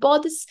 maybe you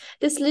bought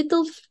this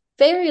little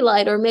fairy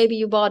light, or maybe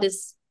you bought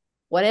this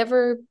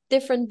whatever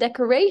different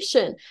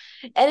decoration.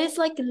 And it's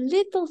like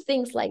little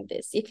things like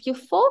this. If you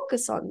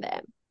focus on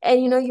them,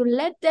 and you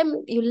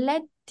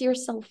let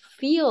yourself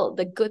feel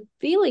the good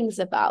feelings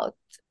about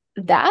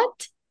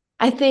that,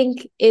 I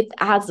think it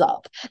adds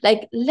up.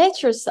 Like,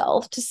 let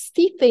yourself to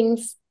see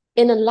things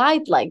in a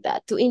light like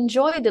that, to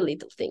enjoy the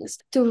little things,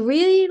 to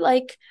really,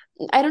 like,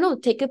 I don't know,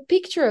 take a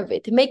picture of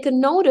it, make a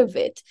note of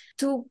it,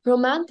 to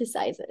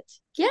romanticize it.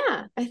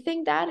 Yeah, I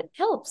think that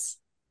helps.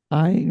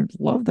 I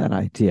love that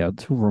idea,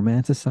 to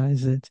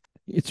romanticize it.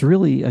 It's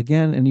really,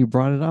 again, and you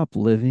brought it up,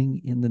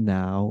 living in the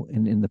now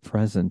and in the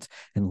present,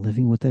 and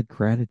living with that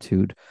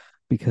gratitude.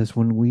 Because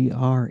when we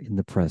are in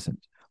the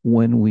present,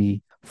 when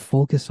we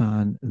focus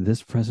on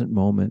this present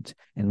moment,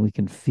 and we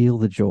can feel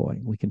the joy,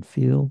 we can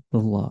feel the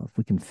love,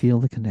 we can feel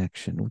the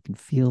connection, we can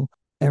feel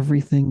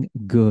everything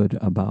good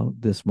about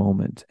this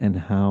moment and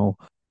how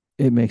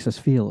it makes us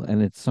feel.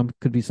 And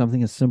could be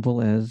something as simple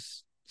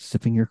as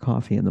sipping your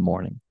coffee in the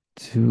morning,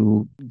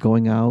 to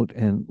going out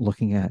and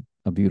looking at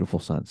a beautiful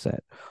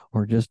sunset,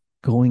 or just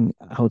going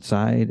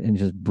outside and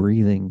just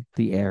breathing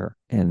the air,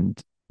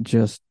 and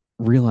just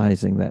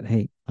realizing that,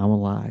 hey, I'm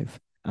alive,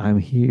 I'm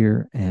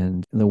here,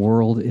 and the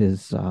world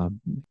is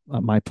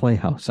my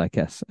playhouse, I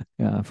guess,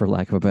 for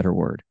lack of a better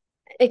word.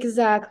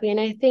 Exactly. And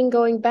I think,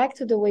 going back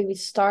to the way we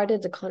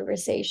started the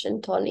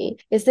conversation, Tony,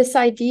 is this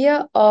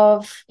idea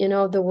of,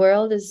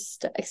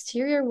 the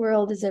exterior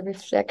world is a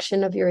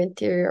reflection of your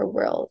interior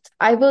world.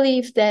 I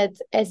believe that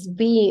as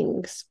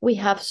beings, we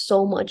have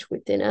so much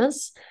within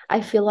us. I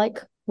feel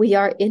like we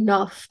are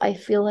enough. I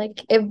feel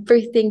like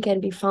everything can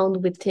be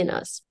found within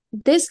us.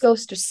 This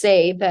goes to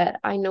say that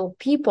I know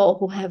people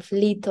who have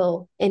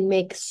little and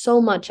make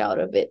so much out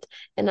of it.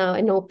 And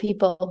I know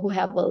people who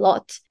have a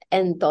lot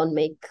and don't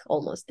make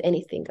almost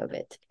anything of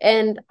it.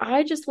 And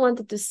I just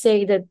wanted to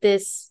say that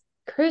this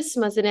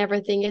Christmas and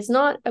everything is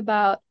not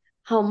about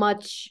how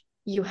much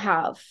you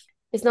have.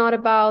 It's not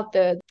about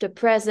the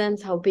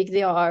presents, how big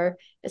they are.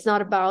 It's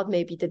not about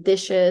maybe the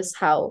dishes,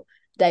 how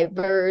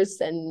diverse,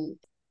 and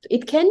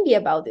it can be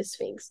about these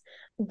things,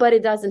 but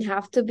it doesn't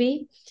have to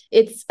be.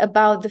 It's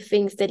about the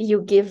things that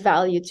you give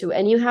value to,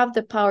 and you have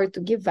the power to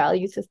give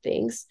value to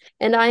things.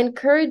 And I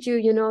encourage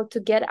you, to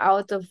get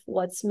out of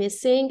what's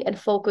missing and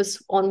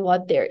focus on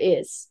what there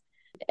is.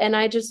 And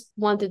I just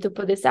wanted to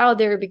put this out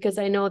there, because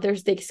I know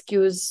there's the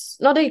excuse,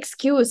 not the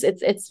excuse,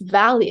 it's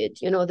valid,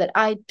 that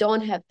I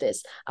don't have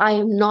this, I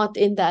am not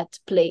in that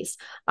place,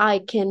 I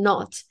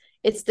cannot.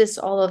 It's this,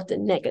 all of the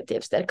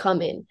negatives that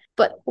come in.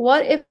 But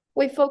what if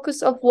we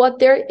focus on what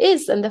there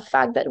is, and the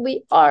fact that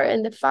we are,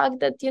 and the fact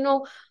that,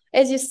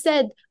 as you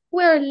said,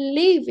 we're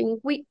living,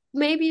 we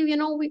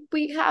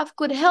have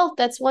good health.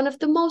 That's one of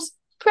the most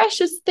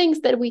precious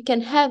things that we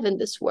can have in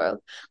this world.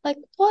 Like,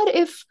 what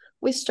if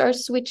we start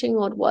switching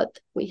on what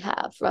we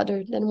have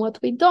rather than what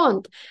we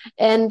don't?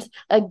 And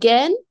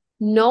again,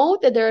 know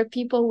that there are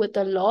people with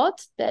a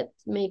lot that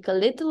make a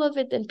little of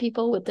it, and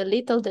people with a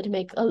little that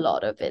make a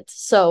lot of it.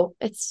 So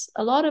it's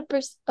a lot of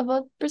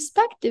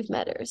perspective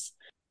matters.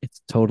 It's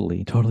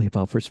totally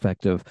about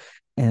perspective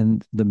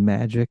and the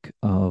magic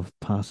of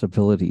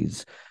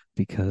possibilities.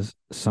 Because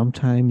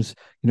sometimes,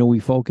 we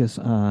focus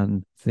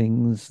on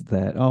things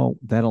that, oh,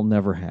 that'll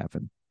never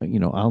happen.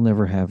 I'll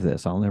never have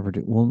this. I'll never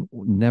do. Well,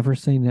 never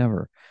say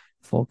never.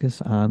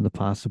 Focus on the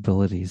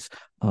possibilities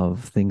of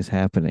things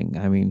happening.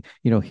 I mean,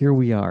 here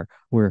we are,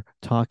 we're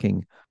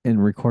talking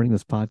and recording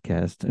this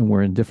podcast, and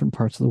we're in different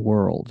parts of the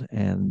world,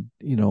 and,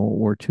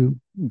 we're two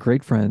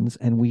great friends,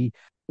 and we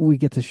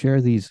get to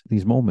share these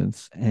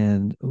moments.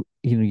 And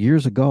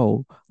years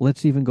ago,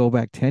 let's even go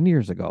back 10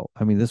 years ago,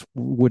 I mean, this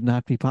would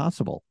not be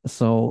possible.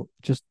 So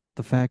just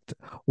the fact,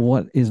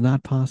 what is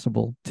not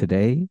possible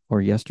today or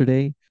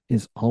yesterday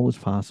is always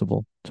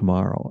possible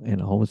tomorrow,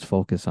 and always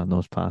focus on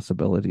those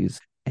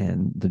possibilities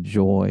and the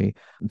joy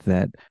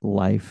that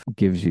life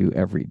gives you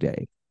every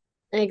day.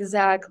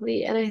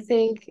 Exactly. And I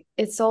think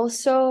it's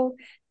also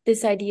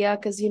this idea,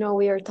 because,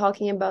 we are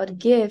talking about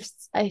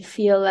gifts. I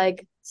feel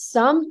like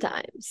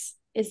sometimes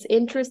it's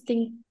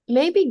interesting,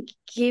 maybe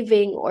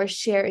giving or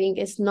sharing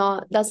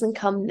doesn't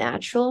come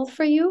natural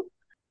for you,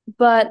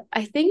 But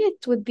I think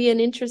it would be an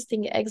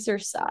interesting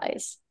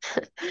exercise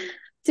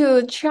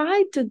to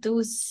try to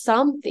do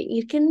something.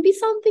 It can be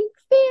something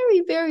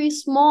very, very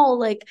small,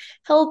 like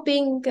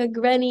helping a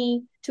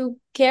granny to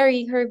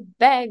carry her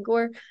bag,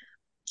 or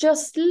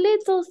just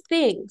little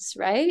things,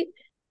 right?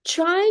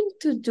 Trying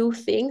to do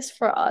things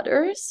for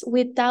others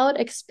without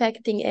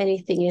expecting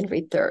anything in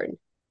return.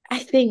 I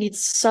think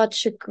it's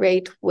such a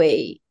great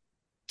way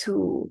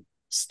to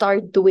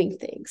start doing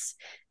things.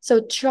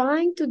 So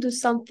trying to do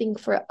something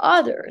for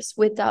others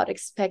without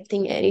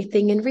expecting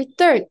anything in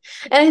return.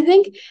 And I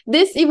think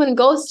this even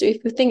goes to,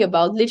 if you think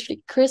about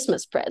literally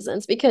Christmas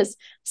presents, because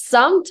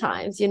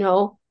sometimes,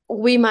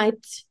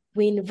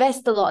 we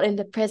invest a lot in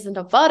the present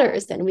of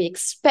others and we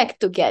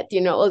expect to get,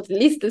 at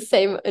least the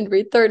same in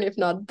return, if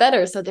not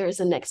better. So there is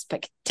an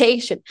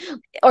expectation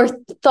or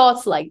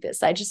thoughts like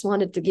this. I just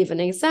wanted to give an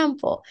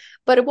example.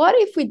 But what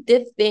if we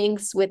did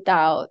things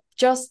without,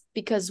 just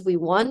because we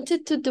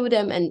wanted to do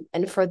them, and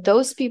for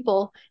those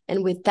people,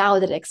 and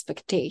without that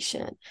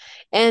expectation?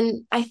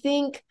 And I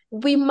think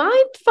we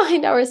might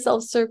find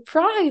ourselves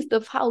surprised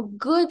of how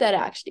good that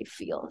actually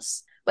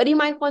feels. But you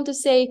might want to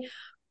say,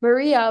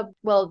 Maria,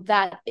 well,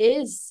 that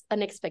is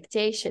an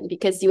expectation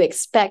because you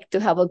expect to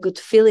have a good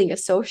feeling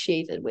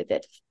associated with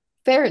it.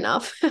 Fair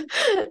enough.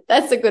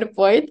 That's a good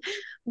point.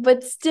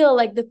 But still,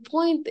 like, the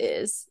point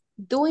is,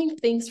 doing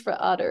things for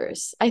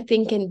others, I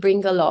think, can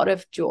bring a lot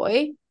of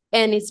joy,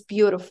 and it's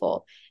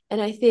beautiful.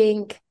 And I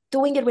think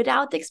doing it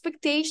without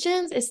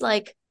expectations is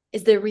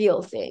the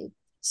real thing.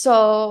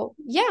 So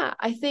yeah,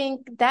 I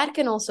think that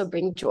can also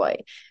bring joy.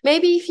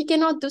 Maybe if you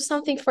cannot do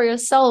something for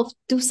yourself,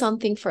 do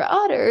something for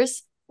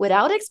others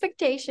without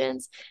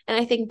expectations. And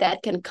I think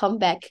that can come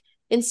back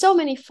in so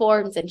many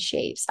forms and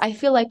shapes. I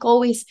feel like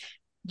always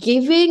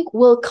giving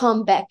will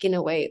come back in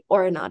a way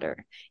or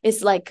another.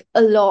 It's like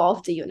a law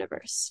of the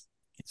universe.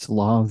 It's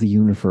law of the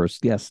universe.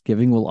 Yes,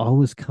 giving will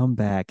always come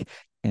back,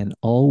 and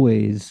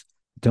always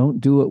don't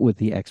do it with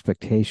the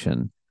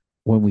expectation.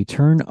 When we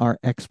turn our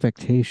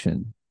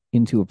expectation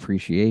into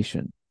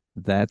appreciation,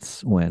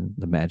 that's when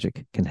the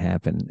magic can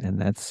happen. And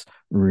that's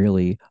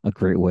really a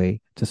great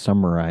way to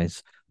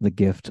summarize the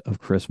gift of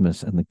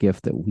Christmas and the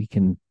gift that we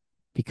can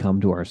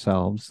become to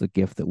ourselves, the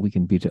gift that we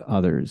can be to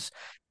others.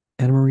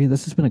 And Maria,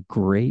 this has been a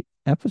great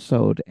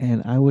episode,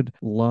 and I would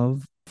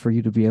love for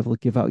you to be able to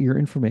give out your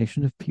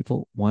information if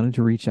people wanted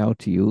to reach out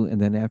to you.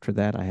 And then after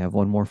that, I have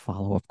one more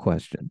follow-up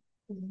question.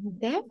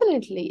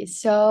 Definitely.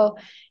 So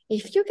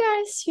if you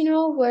guys,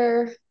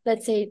 were,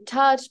 let's say,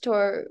 touched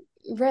or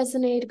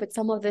resonate with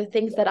some of the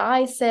things that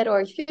I said, or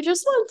if you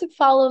just want to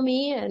follow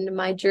me and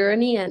my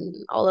journey and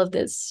all of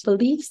these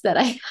beliefs that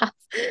I have,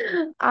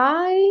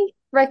 I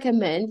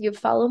recommend you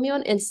follow me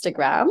on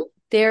Instagram.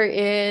 There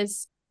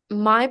is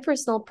my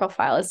personal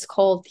profile. It's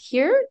called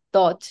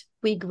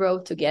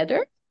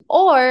here.we-grow-together.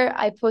 Or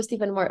I post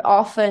even more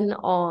often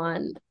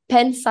on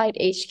Penside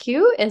HQ,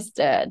 is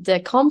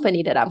the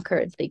company that I'm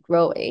currently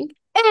growing.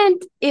 And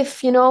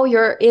if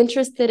you're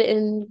interested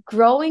in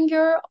growing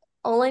your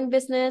online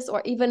business,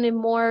 or even in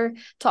more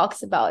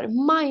talks about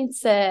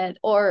mindset,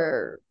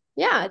 or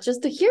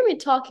just to hear me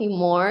talking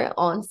more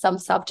on some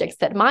subjects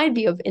that might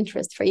be of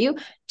interest for you,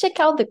 check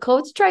out the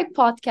Coach Tribe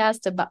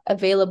podcast,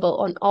 available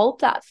on all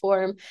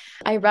platforms.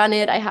 I run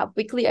it. I have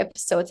weekly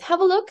episodes.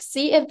 Have a look,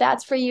 see if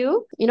that's for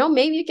you.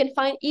 Maybe you can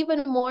find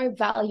even more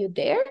value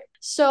there.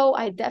 So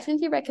I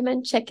definitely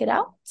recommend check it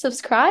out,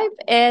 subscribe,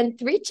 and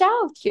reach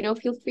out.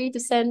 Feel free to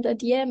send a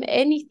DM,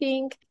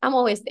 anything. I'm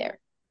always there.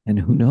 And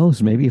who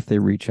knows, maybe if they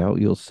reach out,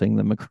 you'll sing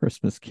them a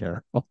Christmas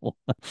carol.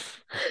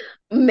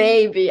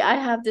 Maybe. I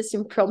have this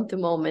impromptu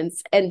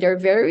moments, and they're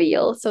very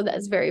real, so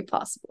that's very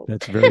possible.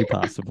 That's very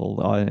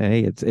possible. Hey,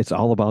 it's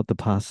all about the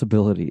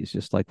possibilities,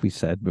 just like we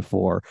said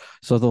before.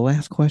 So the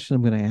last question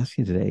I'm going to ask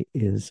you today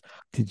is,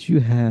 did you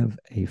have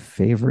a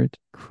favorite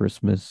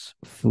Christmas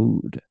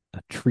food,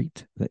 a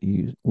treat that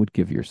you would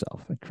give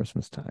yourself at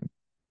Christmas time?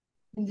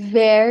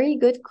 Very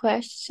good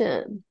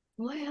question.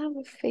 Do I have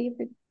a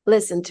favorite?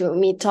 Listen to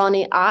me,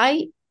 Tony.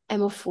 I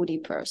am a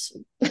foodie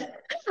person.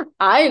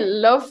 I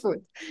love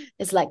food.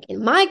 It's like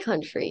in my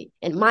country,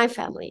 in my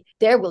family,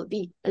 there will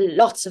be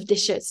lots of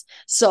dishes.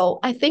 So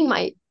I think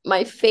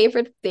my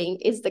favorite thing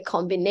is the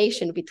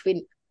combination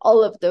between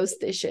all of those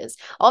dishes.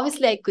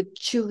 Obviously, I could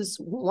choose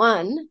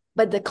one,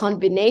 but the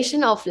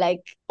combination of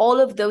like all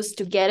of those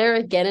together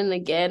again and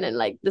again, and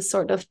like the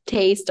sort of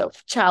taste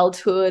of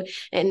childhood,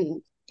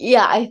 and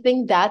I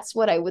think that's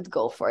what I would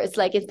go for. It's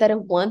like, instead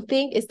of one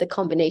thing, it's the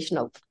combination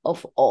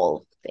of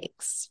all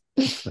things.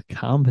 The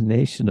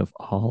combination of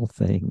all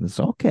things.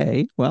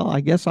 Okay. Well, I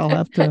guess I'll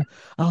have to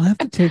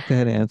take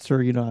that answer.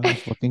 I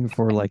was looking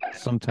for, like,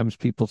 sometimes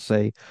people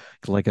say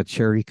like a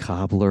cherry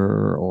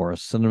cobbler or a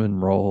cinnamon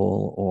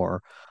roll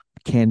or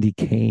candy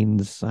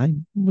canes. I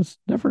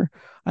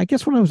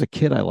guess when I was a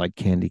kid, I liked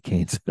candy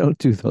canes. I don't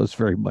do those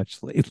very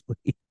much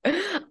lately.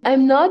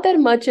 I'm not that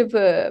much of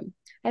a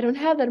I don't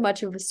have that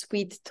much of a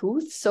sweet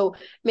tooth, so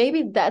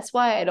maybe that's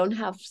why I don't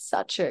have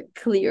such a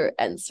clear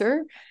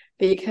answer,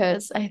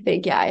 because I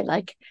think I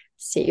like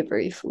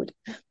savory food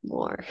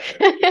more.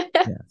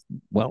 Yes.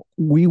 Well,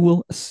 we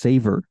will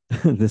savor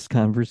this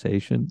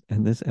conversation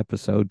and this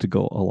episode to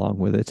go along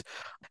with it.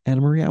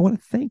 Anna Maria, I want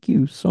to thank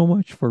you so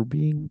much for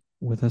being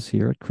with us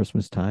here at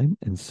Christmas time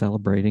and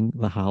celebrating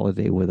the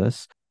holiday with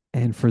us.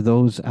 And for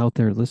those out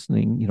there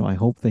listening, I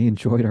hope they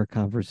enjoyed our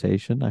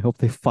conversation. I hope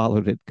they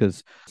followed it,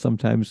 because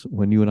sometimes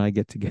when you and I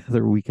get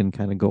together, we can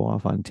kind of go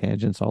off on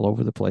tangents all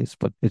over the place,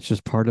 but it's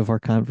just part of our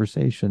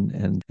conversation,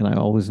 and I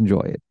always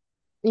enjoy it.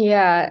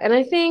 Yeah, and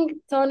I think,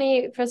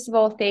 Tony, first of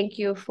all, thank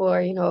you for,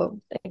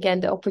 again,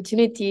 the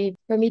opportunity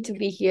for me to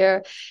be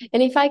here.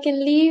 And if I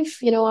can leave,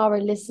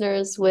 our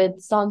listeners with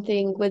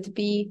something, would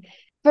be,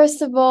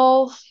 first of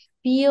all,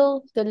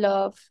 feel the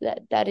love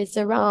that is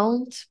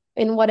around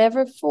in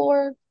whatever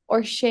form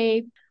or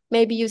shape.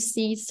 Maybe you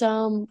see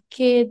some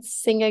kids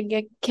singing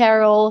a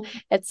carol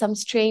at some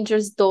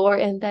stranger's door,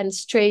 and then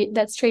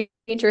that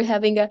stranger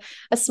having a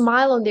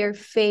smile on their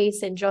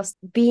face and just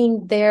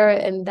being there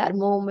in that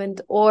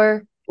moment,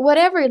 or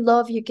whatever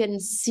love you can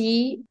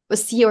see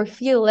or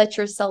feel, let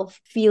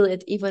yourself feel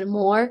it even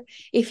more.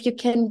 If you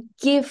can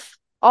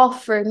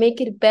offer,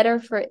 make it better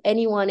for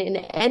anyone in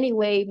any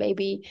way,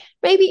 maybe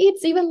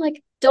it's even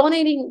like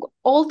donating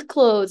old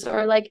clothes,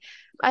 or like,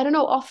 I don't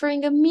know,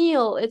 offering a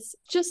meal. It's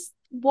just,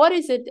 what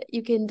is it that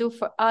you can do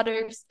for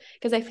others?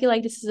 Because I feel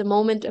like this is a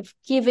moment of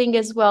giving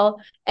as well.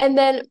 And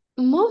then,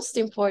 most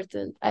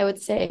important, I would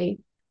say,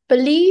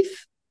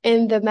 believe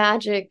in the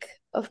magic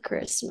of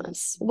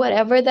Christmas,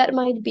 whatever that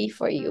might be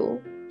for you.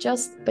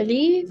 Just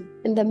believe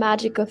in the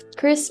magic of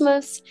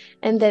Christmas,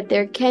 and that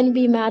there can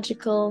be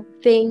magical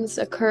things,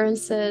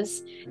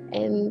 occurrences,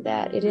 and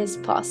that it is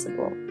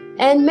possible.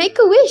 And make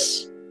a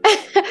wish.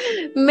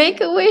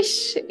 Make a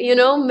wish,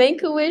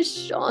 make a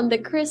wish on the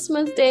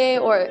Christmas day,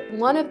 or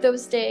one of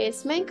those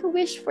days. Make a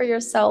wish for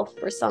yourself,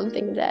 for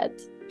something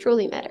that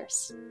truly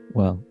matters.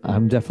 Well,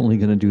 I'm definitely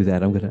going to do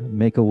that. I'm going to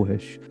make a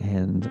wish.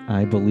 And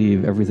I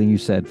believe everything you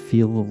said.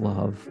 Feel the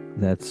love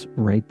that's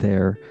right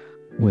there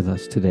with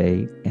us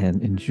today,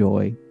 and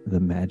enjoy the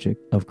magic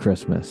of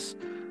Christmas.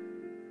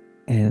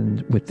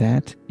 And with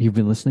that, you've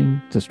been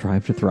listening to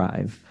Strive to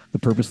Thrive, the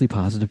Purposely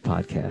Positive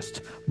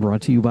podcast,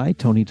 brought to you by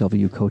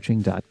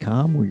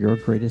TonyWCoaching.com, where your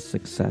greatest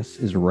success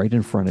is right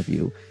in front of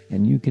you,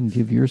 and you can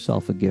give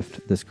yourself a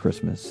gift this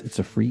Christmas. It's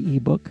a free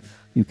ebook.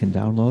 You can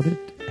download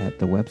it at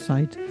the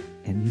website,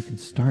 and you can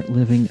start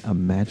living a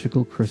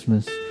magical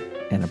Christmas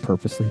and a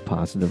purposely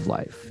positive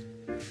life.